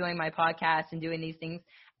towards doing my podcast and doing these things.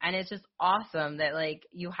 And it's just awesome that, like,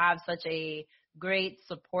 you have such a great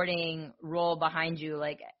supporting role behind you.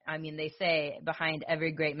 Like, I mean, they say behind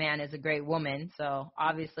every great man is a great woman. So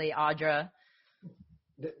obviously, Audra.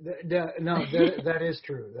 That is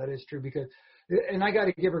true. That is true, because, and I got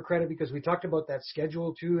to give her credit, because we talked about that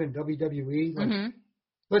schedule too in WWE. Like,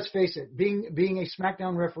 let's face it, being a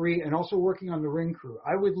SmackDown referee and also working on the ring crew,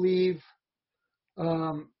 I would leave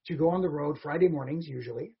to go on the road Friday mornings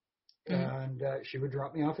usually, and she would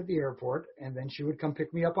drop me off at the airport, and then she would come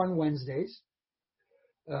pick me up on Wednesdays.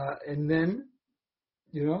 And then,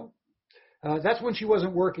 you know, that's when she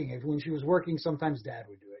wasn't working. When she was working, sometimes Dad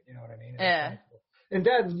would do it. You know what I mean? Yeah. And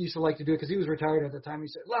Dad used to like to do it because he was retired at the time. He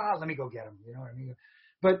said, let me go get him. You know what I mean?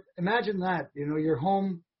 But imagine that, you know, you're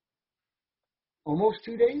home almost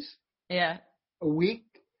 2 days. Yeah. A week.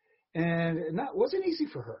 And that wasn't easy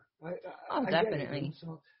for her. I definitely. Get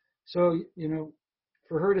it. So, you know,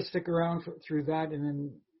 for her to stick around through that,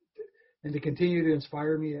 and to continue to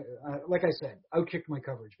inspire me, like I said, outkicked my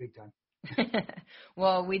coverage big time.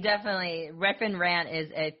 Well, we definitely, Ref and Rant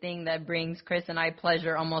is a thing that brings Chris and I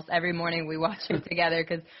pleasure almost every morning we watch it together,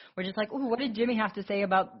 because we're just like, ooh, what did Jimmy have to say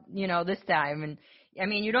about, you know, this time? And I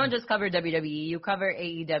mean, you don't just cover WWE, you cover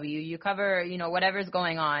AEW, you cover, you know, whatever's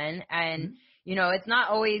going on. And, you know, it's not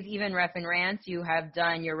always even Ref and Rants. You have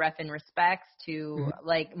done your Ref and Respects to,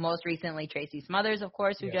 like, most recently Tracy Smothers, of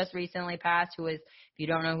course, who just recently passed, who is, if you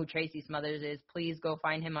don't know who Tracy Smothers is, please go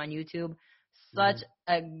find him on YouTube. Such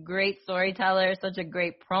a great storyteller, such a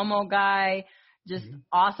great promo guy, just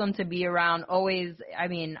awesome to be around. Always, I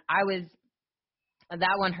mean,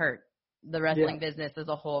 that one hurt the wrestling business as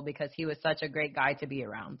a whole, because he was such a great guy to be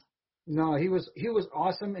around. No, he was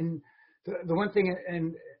awesome. And the one thing,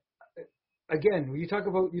 and again, you talked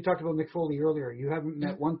about Mick Foley earlier. You haven't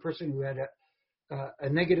met one person who had a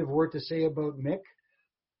negative word to say about Mick.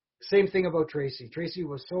 Same thing about Tracy. Tracy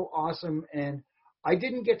was so awesome, and I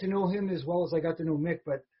didn't get to know him as well as I got to know Mick,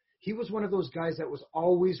 but he was one of those guys that was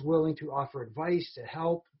always willing to offer advice, to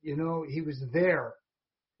help. You know, he was there.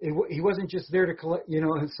 He wasn't just there to collect, you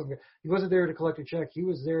know, he wasn't there to collect a check. He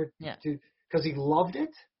was there because he loved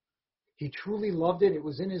it. He truly loved it. It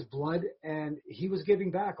was in his blood, and he was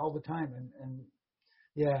giving back all the time. And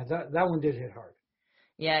yeah, that one did hit hard.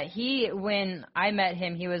 Yeah, when I met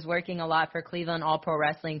him, he was working a lot for Cleveland All Pro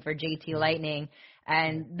Wrestling for JT Lightning,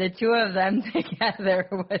 and the two of them together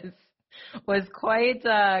was quite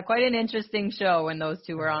an interesting show when those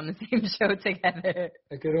two were on the same show together.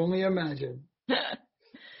 I could only imagine.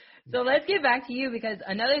 So let's get back to you, because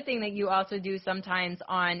another thing that you also do sometimes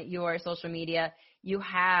on your social media, you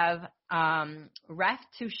have Ref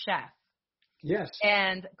to Chef. Yes.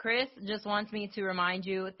 And Chris just wants me to remind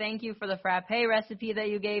you, thank you for the frappe recipe that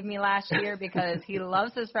you gave me last year, because he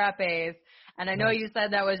loves his frappes. And I know you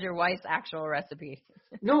said that was your wife's actual recipe.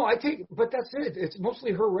 No, but that's it. It's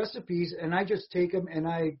mostly her recipes, and I just take them and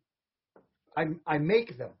I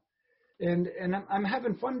make them, and I'm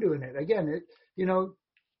having fun doing it. Again,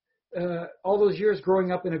 all those years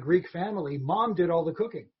growing up in a Greek family, Mom did all the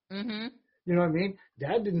cooking. Mm-hmm. You know what I mean?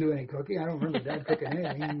 Dad didn't do any cooking. I don't remember Dad cooking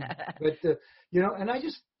anything. But, and I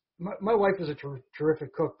just, my wife is a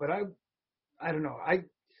terrific cook, but I don't know. I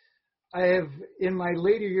have, in my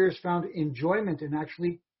later years, found enjoyment in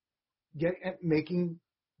actually making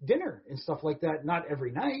dinner and stuff like that. Not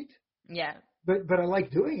every night. Yeah. But I like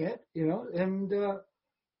doing it, and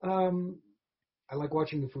I like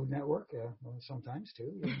watching the Food Network sometimes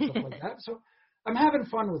too, stuff like that. So I'm having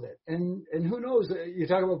fun with it, and who knows? You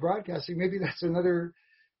talk about broadcasting, maybe that's another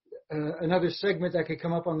segment that could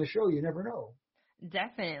come up on the show. You never know.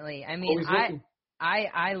 Definitely. I mean,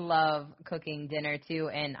 I love cooking dinner too,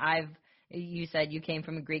 and you said you came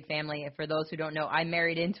from a Greek family. For those who don't know, I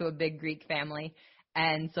married into a big Greek family,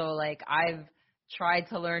 and so I've tried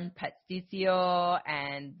to learn pastisio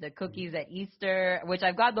and the cookies at Easter, which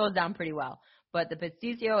I've got those down pretty well. But the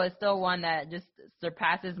pastisio is still one that just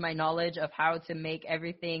surpasses my knowledge of how to make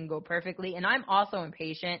everything go perfectly. And I'm also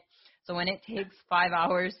impatient. So when it takes 5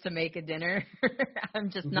 hours to make a dinner, I'm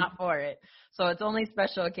just not for it. So it's only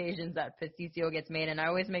special occasions that pastisio gets made. And I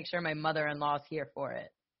always make sure my mother-in-law is here for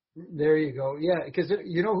it. There you go. Yeah, because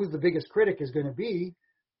you know who the biggest critic is going to be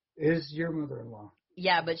is your mother-in-law.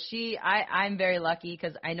 Yeah, but I'm very lucky,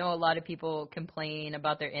 because I know a lot of people complain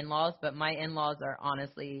about their in-laws, but my in-laws are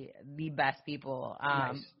honestly the best people.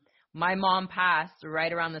 Nice. My mom passed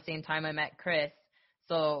right around the same time I met Chris.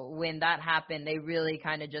 So when that happened, they really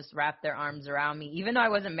kind of just wrapped their arms around me, even though I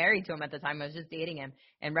wasn't married to him at the time. I was just dating him,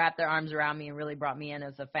 and wrapped their arms around me and really brought me in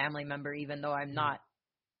as a family member, even though I'm not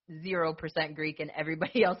 0% Greek and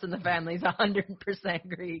everybody else in the family is 100%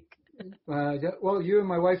 Greek. Well, you and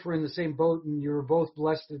my wife were in the same boat, and you were both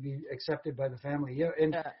blessed to be accepted by the family. Yeah,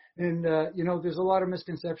 and there's a lot of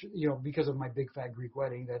misconceptions, because of my big fat Greek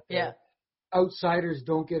wedding, that outsiders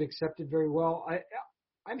don't get accepted very well.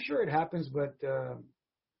 I'm sure it happens, but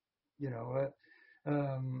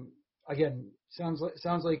again,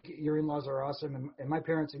 sounds like your in-laws are awesome, and my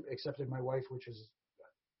parents accepted my wife, which is,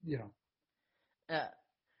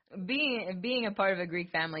 Being a part of a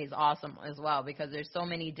Greek family is awesome as well, because there's so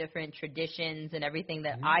many different traditions and everything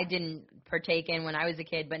that I didn't partake in when I was a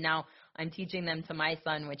kid, but now I'm teaching them to my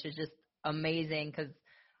son, which is just amazing, because,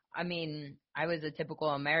 I mean, I was a typical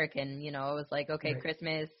American, it was like, okay, right.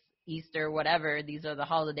 Christmas, Easter, whatever, these are the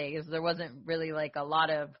holidays. There wasn't really a lot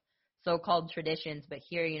of so-called traditions, but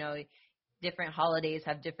here, different holidays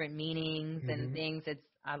have different meanings and things.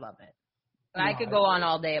 I love it. No, I could go on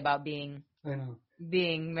all day about being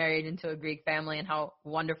married into a Greek family and how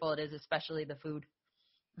wonderful it is, especially the food.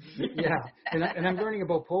 Yeah, and I'm learning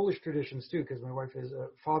about Polish traditions too, because my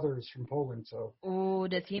father is from Poland. So. Oh,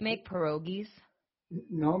 does he make pierogies?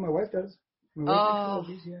 No, my wife does. My wife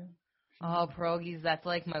makes pierogies, yeah. Oh, pierogies, that's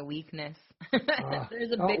my weakness.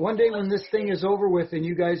 There's a big one day when this thing is over with and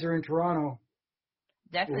you guys are in Toronto,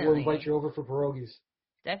 definitely we'll invite you over for pierogies.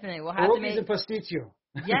 Definitely, we'll have to make pierogies and pasticcio.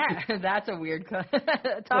 Yeah, that's a weird talk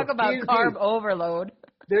about P&P. Carb overload.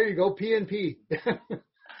 There you go, P&P.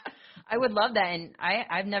 I would love that, and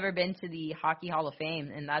I've never been to the Hockey Hall of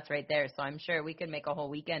Fame, and that's right there, so I'm sure we could make a whole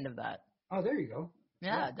weekend of that. Oh, there you go.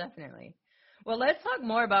 Yeah, definitely. Well, let's talk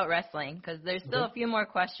more about wrestling, because there's still a few more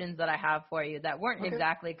questions that I have for you that weren't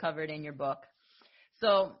exactly covered in your book.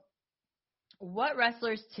 So, what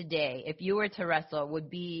wrestlers today, if you were to wrestle, would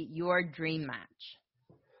be your dream match?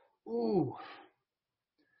 Ooh.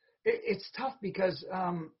 It's tough because,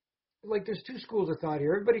 there's two schools of thought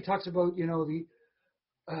here. Everybody talks about, the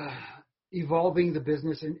evolving the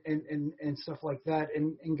business and stuff like that.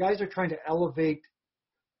 And guys are trying to elevate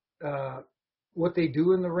what they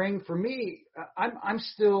do in the ring. For me, I'm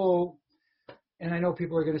still, and I know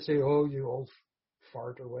people are going to say, oh, you old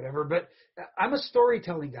fart or whatever, but I'm a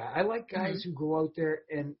storytelling guy. I like guys who go out there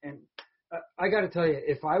and I got to tell you,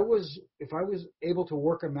 if I was able to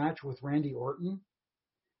work a match with Randy Orton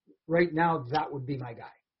right now, that would be my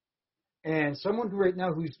guy. And someone right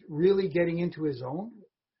now who's really getting into his own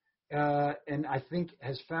and I think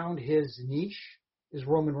has found his niche, is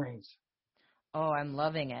Roman Reigns. Oh, I'm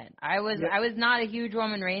loving it. I was Yeah. not a huge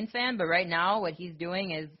Roman Reigns fan, but right now what he's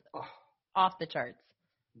doing is Oh, off the charts.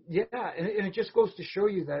 yeah, and it just goes to show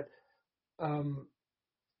you that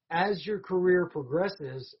as your career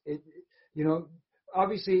progresses,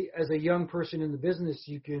 obviously as a young person in the business,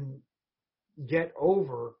 you can get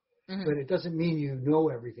over, Mm-hmm. but it doesn't mean you know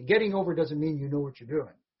everything. Getting over doesn't mean you know what you're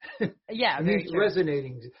doing. Yeah, It very means true.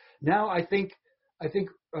 resonating. Now I think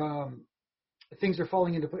things are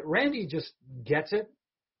falling into place. Randy just gets it,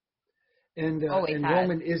 and Always has.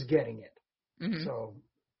 Roman is getting it. Mm-hmm. So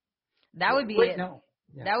That would be right now,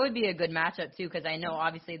 yeah. That would be a good matchup too, because I know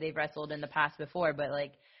obviously they've wrestled in the past before, but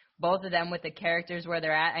like both of them with the characters where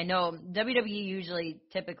they're at. I know WWE usually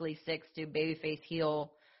typically sticks to babyface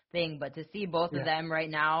heel thing, but to see both of them right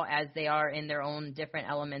now as they are in their own different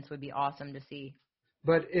elements would be awesome to see.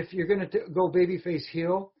 But if you're going to go babyface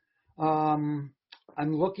heel, I'm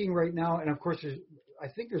looking right now, and of course, I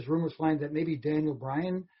think there's rumors flying that maybe Daniel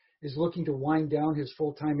Bryan is looking to wind down his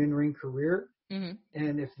full-time in-ring career. Mm-hmm.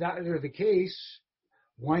 And if that are the case,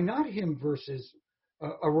 why not him versus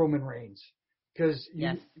a Roman Reigns? Because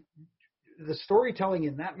the storytelling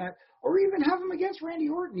in that match, or even have him against Randy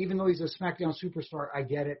Orton, even though he's a SmackDown superstar, I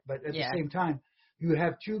get it. But at the same time, you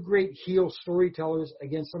have two great heel storytellers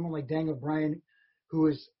against someone like Daniel Bryan, who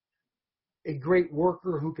is a great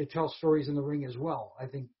worker who could tell stories in the ring as well. I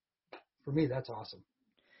think, for me, that's awesome.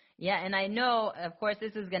 Yeah, and I know, of course,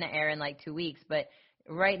 this is going to air in like 2 weeks, but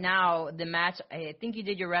right now the match, I think you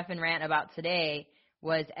did your ref and rant about today,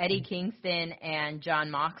 was Eddie Kingston and Jon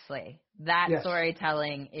Moxley. That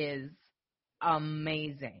storytelling is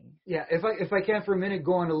amazing. Yeah, if I can for a minute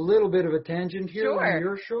go on a little bit of a tangent here on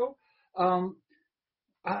your show.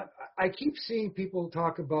 I keep seeing people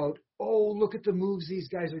talk about, oh, look at the moves these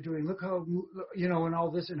guys are doing. Look how, and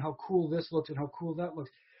all this, and how cool this looks and how cool that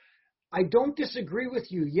looks. I don't disagree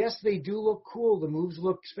with you. Yes, they do look cool. The moves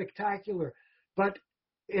look spectacular. But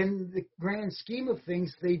in the grand scheme of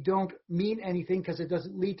things, they don't mean anything because it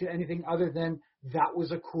doesn't lead to anything other than that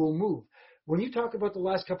was a cool move. When you talk about the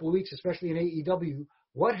last couple of weeks, especially in AEW,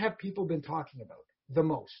 what have people been talking about the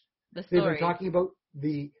most? The story. They've been talking about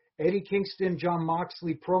the Eddie Kingston, Jon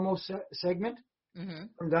Moxley promo segment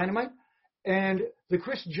from Dynamite, and the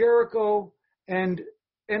Chris Jericho and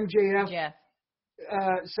MJF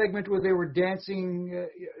segment where they were dancing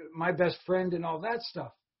My Best Friend and all that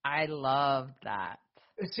stuff. I loved that.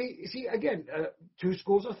 See again, two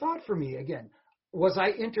schools of thought for me. Again, was I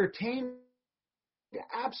entertained?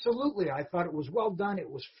 Absolutely. I thought it was well done. It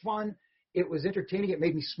was fun. It was entertaining. It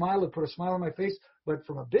made me smile. It put a smile on my face. But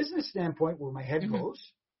from a business standpoint, where my head goes,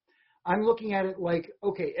 I'm looking at it like,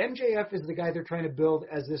 okay, MJF is the guy they're trying to build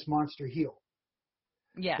as this monster heel.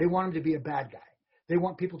 Yeah. They want him to be a bad guy. They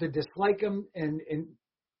want people to dislike him, and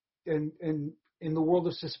in the world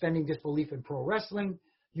of suspending disbelief in pro wrestling,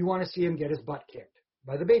 you want to see him get his butt kicked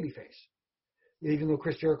by the babyface. Even though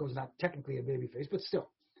Chris Jericho is not technically a babyface, but still.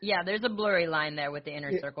 Yeah, there's a blurry line there with the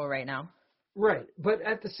inner circle right now. Right. But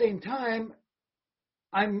at the same time,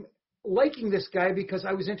 I'm liking this guy because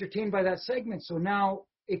I was entertained by that segment. So now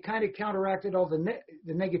it kind of counteracted all the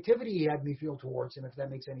negativity he had me feel towards him, if that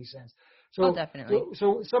makes any sense. So, definitely.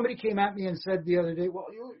 So somebody came at me and said the other day, well,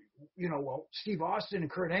 Steve Austin and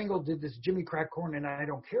Kurt Angle did this Jimmy Crack-Corn and I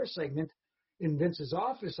Don't Care segment in Vince's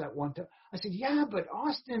office at one time. I said, yeah, but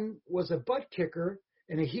Austin was a butt kicker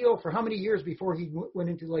and a heel for how many years before he went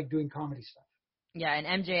into like doing comedy stuff? Yeah,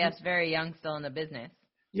 and MJF's very young still in the business.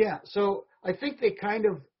 Yeah, so I think they kind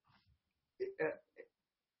of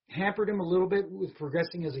hampered him a little bit with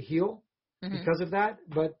progressing as a heel because of that.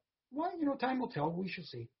 But, well, time will tell. We shall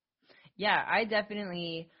see. Yeah,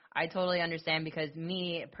 I totally understand because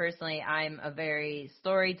me personally, I'm a very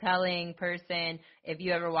storytelling person. If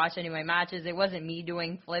you ever watch any of my matches, it wasn't me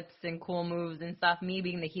doing flips and cool moves and stuff. Me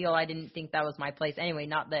being the heel, I didn't think that was my place anyway.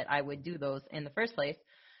 Not that I would do those in the first place,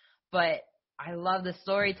 but I love the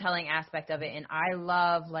storytelling aspect of it, and I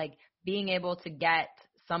love like being able to get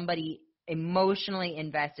somebody emotionally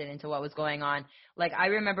invested into what was going on. Like I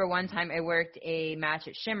remember one time I worked a match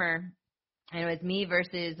at Shimmer. And it was me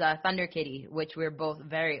versus Thunder Kitty, which we're both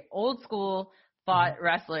very old school fought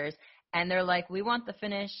wrestlers. And they're like, we want the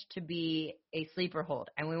finish to be a sleeper hold.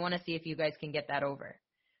 And we want to see if you guys can get that over.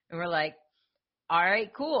 And we're like, all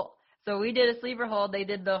right, cool. So we did a sleeper hold. They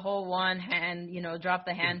did the whole one hand, drop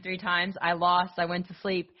the hand 3 times. I lost. I went to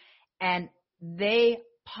sleep. And they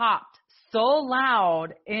popped so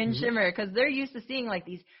loud in Shimmer because they're used to seeing like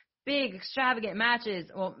these big extravagant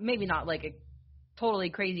matches. Well, maybe not like a totally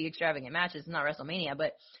crazy, extravagant matches. It's not WrestleMania,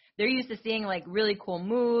 but they're used to seeing like really cool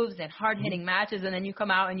moves and hard-hitting matches, and then you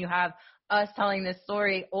come out and you have us telling this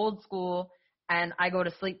story old school, and I go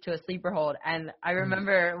to sleep to a sleeper hold. And I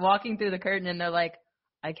remember walking through the curtain, and they're like,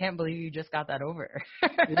 I can't believe you just got that over.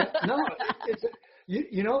 No, it's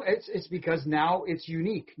it's because now it's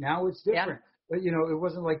unique. Now it's different. But, it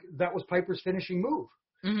wasn't like that was Piper's finishing move.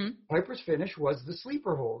 Piper's finish was the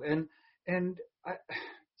sleeper hold. And I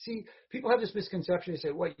see, people have this misconception. They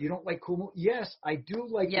say, what, you don't like cool moves? Yes, I do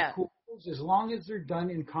like the cool moves as long as they're done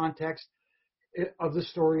in context of the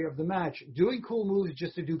story of the match. Doing cool moves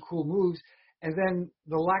just to do cool moves, and then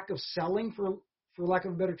the lack of selling, for lack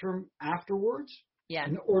of a better term, afterwards,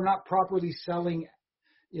 or not properly selling,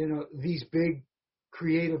 these big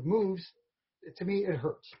creative moves, to me, it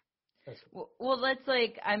hurts. Well, let's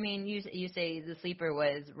you say the sleeper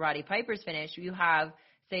was Roddy Piper's finish. You have,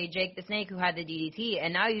 say, Jake the Snake, who had the DDT,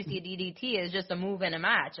 and now you see DDT as just a move in a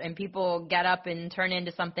match, and people get up and turn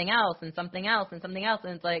into something else and something else and something else,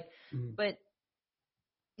 and it's like, but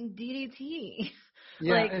DDT,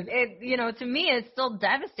 to me, it's still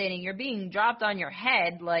devastating. You're being dropped on your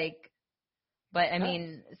head, but I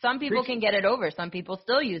mean, some people can get it over. Some people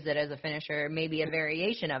still use it as a finisher, maybe a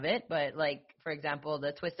variation of it, but for example,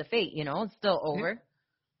 the Twist of Fate, it's still over.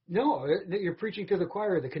 No, you're preaching to the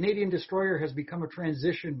choir. The Canadian Destroyer has become a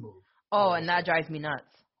transition move. Oh, and that drives me nuts.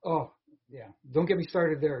 Oh, yeah. Don't get me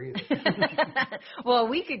started there either. Well,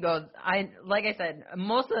 we could go. Like I said,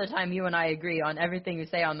 most of the time you and I agree on everything you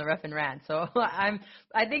say on the Ref and Rant. So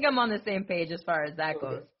I think I'm on the same page as far as that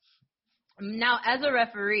goes. Now, as a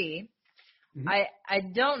referee, I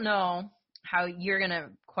don't know how you're going to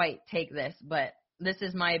quite take this, but this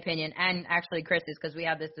is my opinion, and actually Chris's, because we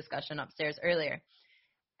had this discussion upstairs earlier.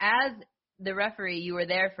 As the referee, you were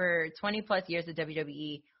there for 20-plus years at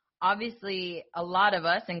WWE. Obviously, a lot of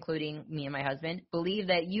us, including me and my husband, believe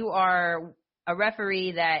that you are a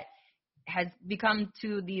referee that has become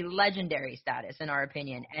to the legendary status, in our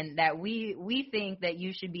opinion, and that we think that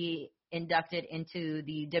you should be inducted into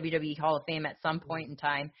the WWE Hall of Fame at some point in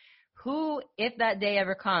time. Who, if that day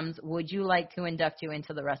ever comes, would you like to induct you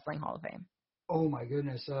into the Wrestling Hall of Fame? Oh my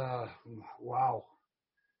goodness! Wow,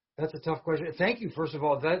 that's a tough question. Thank you, first of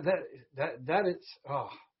all. That is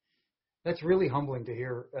that's really humbling to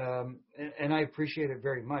hear, and I appreciate it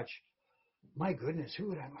very much. My goodness,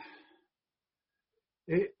 who would I?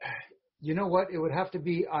 You know what? It would have to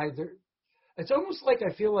be either. It's almost like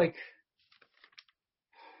I feel like.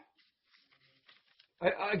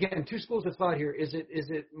 Again, two schools of thought here. Is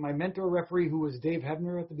it my mentor referee who was Dave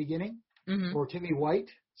Hebner at the beginning, or Timmy White,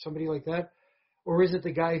 somebody like that, or is it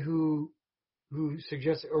the guy who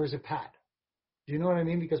suggested, or is it Pat? Do you know what I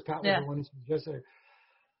mean? Because Pat was the one who suggested it.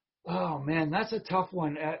 Oh man, that's a tough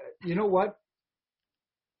one. You know what?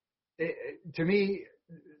 To me,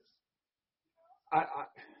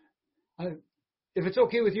 if it's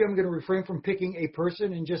okay with you, I'm going to refrain from picking a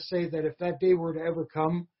person and just say that if that day were to ever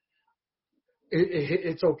come,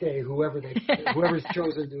 it's okay, whoever's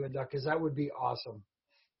chosen to induct, because that would be awesome.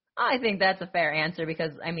 I think that's a fair answer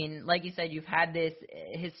because, I mean, like you said, you've had this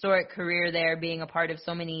historic career there, being a part of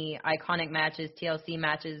so many iconic matches, TLC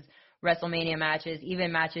matches, WrestleMania matches,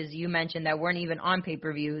 even matches you mentioned that weren't even on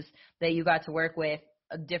pay-per-views that you got to work with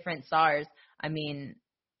different stars. I mean,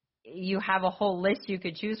 you have a whole list you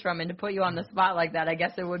could choose from, and to put you on the spot like that, I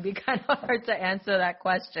guess it would be kind of hard to answer that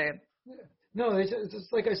question. No, it's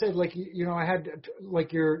like I said, I had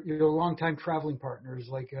your longtime traveling partners,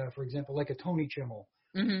 for example, like a Tony Chimmel,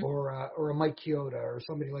 or a Mike Chioda or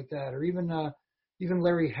somebody like that, or even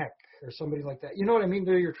Larry Heck or somebody like that. You know what I mean?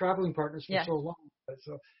 They're your traveling partners for so long.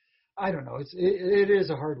 So I don't know. It is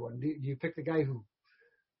a hard one. Do you pick the guy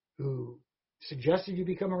who suggested you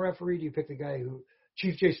become a referee? Do you pick the guy who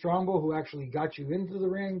Chief Jay Strongbow, who actually got you into the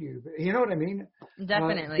ring? Do you know what I mean?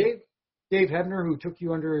 Definitely. Dave Hebner, who took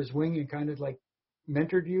you under his wing and kind of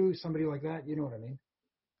mentored you, somebody like that. You know what I mean?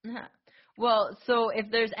 Yeah. Well, so if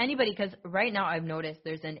there's anybody, because right now I've noticed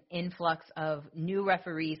there's an influx of new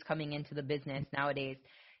referees coming into the business nowadays.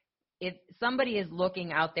 If somebody is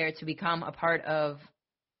looking out there to become a part of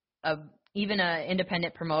even an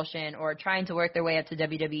independent promotion or trying to work their way up to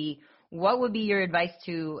WWE, what would be your advice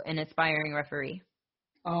to an aspiring referee?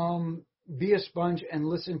 Be a sponge and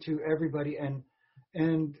listen to everybody, and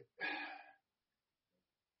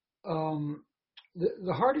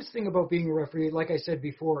the hardest thing about being a referee, like I said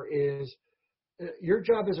before, is your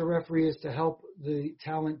job as a referee is to help the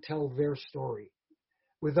talent tell their story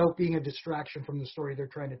without being a distraction from the story they're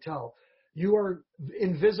trying to tell. You are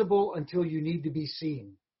invisible until you need to be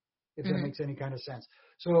seen, if that makes any kind of sense.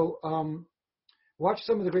 So watch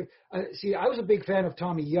some of the great. I was a big fan of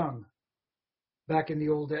Tommy Young back in the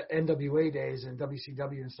old NWA days and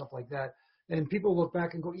WCW and stuff like that. And people look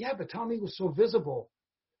back and go, yeah, but Tommy was so visible.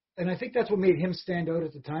 And I think that's what made him stand out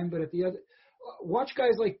at the time. But at the other, watch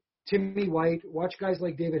guys like Timmy White, watch guys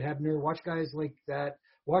like David Hebner, watch guys like that,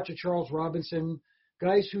 watch a Charles Robinson,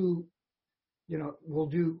 guys who,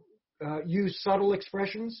 will use subtle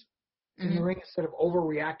expressions in the ring instead of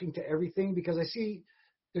overreacting to everything. Because I see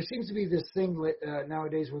there seems to be this thing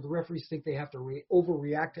nowadays where the referees think they have to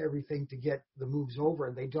overreact to everything to get the moves over,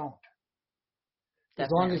 and they don't. Definitely.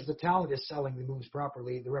 As long as the talent is selling the moves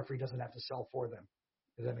properly, the referee doesn't have to sell for them.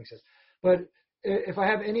 Does that make sense? But if I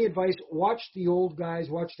have any advice, watch the old guys,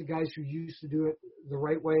 watch the guys who used to do it the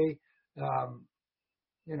right way.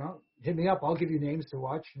 Hit me up. I'll give you names to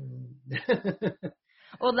watch.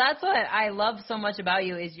 Well, that's what I love so much about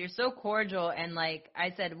you is you're so cordial. And like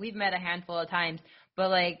I said, we've met a handful of times, but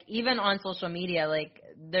like even on social media, like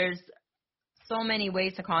there's so many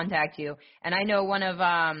ways to contact you. And I know one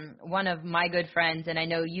of my good friends, and I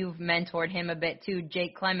know you've mentored him a bit too,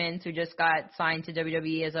 Jake Clemens, who just got signed to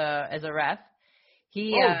WWE as a ref.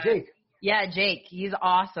 Jake. Yeah, Jake. He's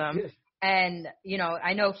awesome. Yes. And,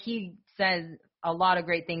 I know he says a lot of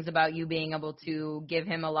great things about you being able to give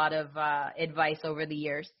him a lot of advice over the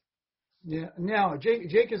years. Yeah, no,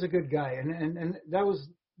 Jake is a good guy. And that was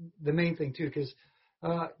the main thing, too, because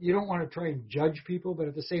you don't want to try and judge people, but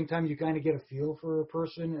at the same time, you kind of get a feel for a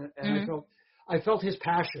person. And I felt his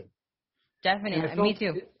passion. Definitely. Me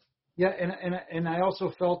too. Yeah, and I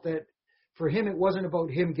also felt that for him, it wasn't about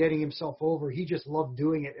him getting himself over. He just loved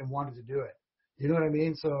doing it and wanted to do it. You know what I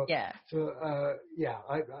mean? So yeah.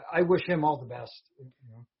 I wish him all the best.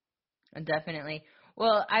 Definitely.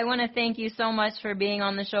 Well, I want to thank you so much for being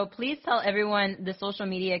on the show. Please tell everyone the social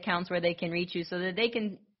media accounts where they can reach you so that they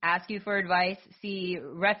can ask you for advice, see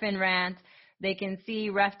Ref and Rant, they can see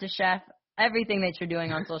Ref to Chef, everything that you're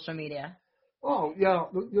doing on social media. Oh, yeah.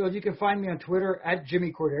 You can find me on Twitter at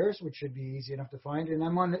Jimmy Korderas, which should be easy enough to find. And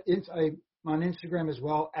I'm on Instagram as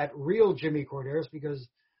well at Real Jimmy Korderas, because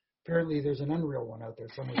apparently there's an unreal one out there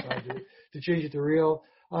somewhere, so I had to change it to real.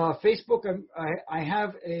 Facebook, I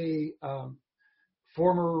have a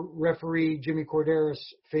former referee Jimmy Korderas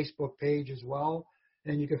Facebook page as well.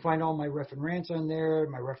 And you can find all my Ref and Rants on there.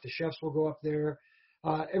 My Ref to Chefs will go up there.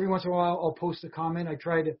 Every once in a while, I'll post a comment.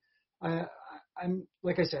 I'm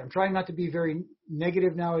like I said, I'm trying not to be very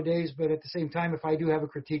negative nowadays, but at the same time, if I do have a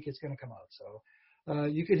critique, it's going to come out. So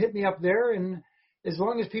you can hit me up there, and as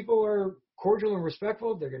long as people are cordial and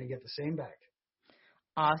respectful, they're going to get the same back.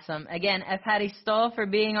 Awesome. Again, F. Hattie Stoll for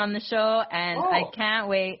being on the show, and I can't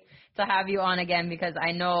wait to have you on again because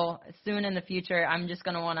I know soon in the future I'm just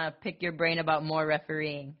going to want to pick your brain about more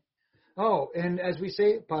refereeing. Oh, and as we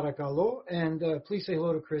say, parakalo, and please say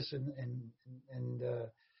hello to Chris and the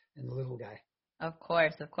little guy. Of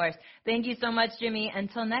course, of course. Thank you so much, Jimmy.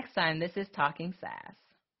 Until next time, this is Talking Sass.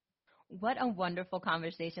 What a wonderful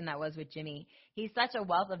conversation that was with Jimmy. He's such a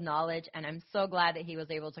wealth of knowledge, and I'm so glad that he was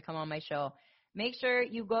able to come on my show. Make sure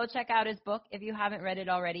you go check out his book if you haven't read it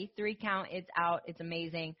already. 3 Count, it's out. It's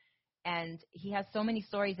amazing. And he has so many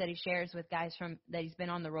stories that he shares with guys that he's been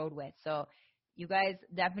on the road with. So you guys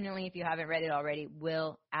definitely, if you haven't read it already,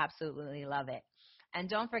 will absolutely love it. And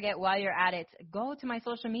don't forget, while you're at it, go to my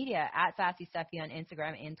social media at Sassy Steffi on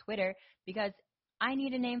Instagram and Twitter, because I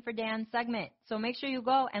need a name for Dan's segment. So make sure you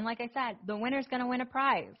go. And like I said, the winner's going to win a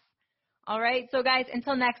prize. All right. So, guys,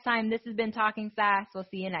 until next time, this has been Talking Sass. We'll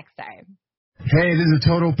see you next time. Hey, this is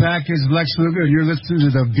Total Package, Lex Luger. You're listening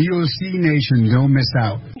to the VOC Nation. Don't miss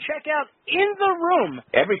out. Check out In the Room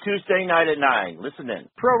every Tuesday night at 9. Listen in.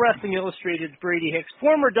 Pro Wrestling Illustrated's Brady Hicks,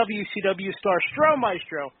 former WCW star Stro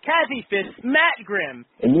Maestro, Kazzy Fitz, Matt Grimm.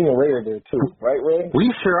 And you and Ray are there too, right, Ray?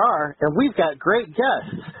 We sure are, and we've got great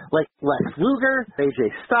guests like Lex Luger, AJ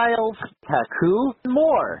Styles, Haku, and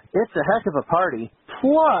more. It's a heck of a party.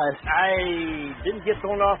 Plus, I didn't get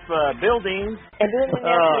thrown off buildings. And didn't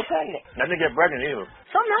get pregnant. I didn't get pregnant either.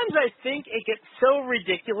 Sometimes I think it gets so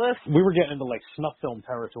ridiculous. We were getting into like snuff film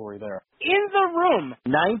territory there. In the Room,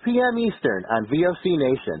 9 p.m. Eastern on VOC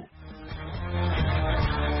Nation.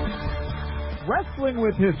 Wrestling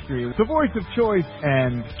with History, the voice of choice,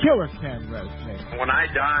 and Killer Ken Resnick. When I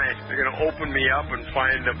die, they're going to open me up and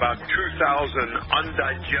find about 2,000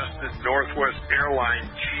 undigested Northwest Airline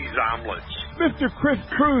cheese omelets. Mr. Chris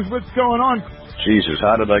Cruz, what's going on? Jesus,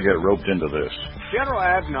 how did I get roped into this? General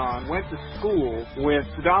Adnan went to school with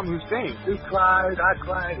Saddam Hussein. He cried, I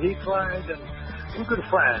cried, he cried, and some good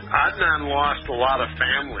friends. Adnan lost a lot of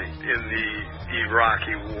family in the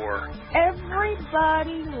Iraqi war.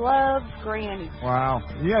 Everybody loves Granny. Wow.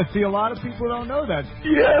 Yeah, see, a lot of people don't know that.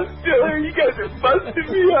 Yeah, I'm still here. You guys are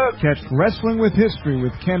busting me up. Catch Wrestling with History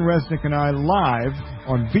with Ken Resnick and I live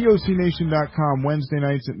on VOCNation.com Wednesday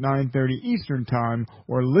nights at 9:30 Eastern Time,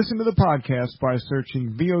 or listen to the podcast by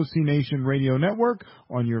searching VOC Nation Radio Network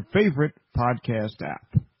on your favorite podcast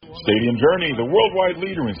app. Stadium Journey, the worldwide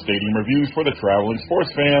leader in stadium reviews for the traveling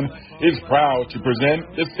sports fan, is proud to present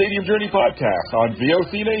the Stadium Journey podcast on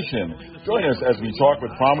VOC Nation. Join us as we talk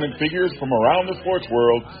with prominent figures from around the sports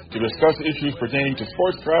world to discuss issues pertaining to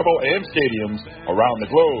sports travel and stadiums around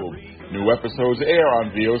the globe. New episodes air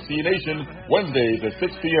on VOC Nation Wednesdays at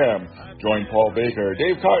 6 p.m. Join Paul Baker,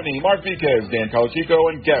 Dave Courtney, Mark Viquez, Dan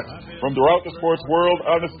Calachico, and guests from throughout the sports world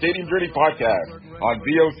on the Stadium Journey podcast on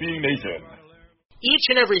VOC Nation. Each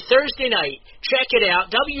and every Thursday night, check it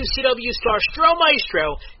out. WCW star Stro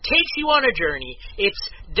Maestro takes you on a journey. It's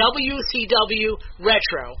WCW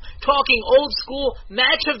Retro. Talking old school,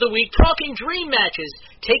 match of the week, talking dream matches,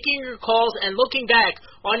 taking your calls and looking back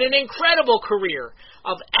on an incredible career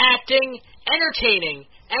of acting, entertaining,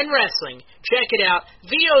 and wrestling. Check it out,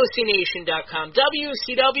 VOCNation.com,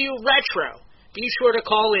 WCW Retro. Be sure to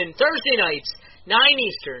call in Thursday nights, 9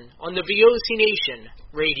 Eastern, on the VOC Nation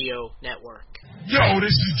Radio Network. Yo, this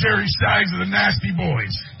is Jerry Steigers of the Nasty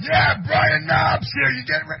Boys. Yeah, Brian Knobs here. You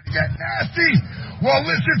getting ready to get nasty? Well,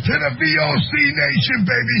 listen to the VOC Nation,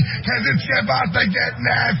 baby, because it's about to get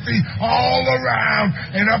nasty all around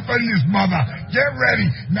and up in this mother. Get ready.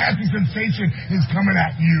 Nasty Sensation is coming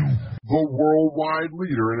at you. The worldwide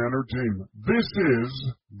leader in entertainment. This is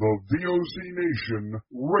the VOC Nation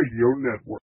Radio Network.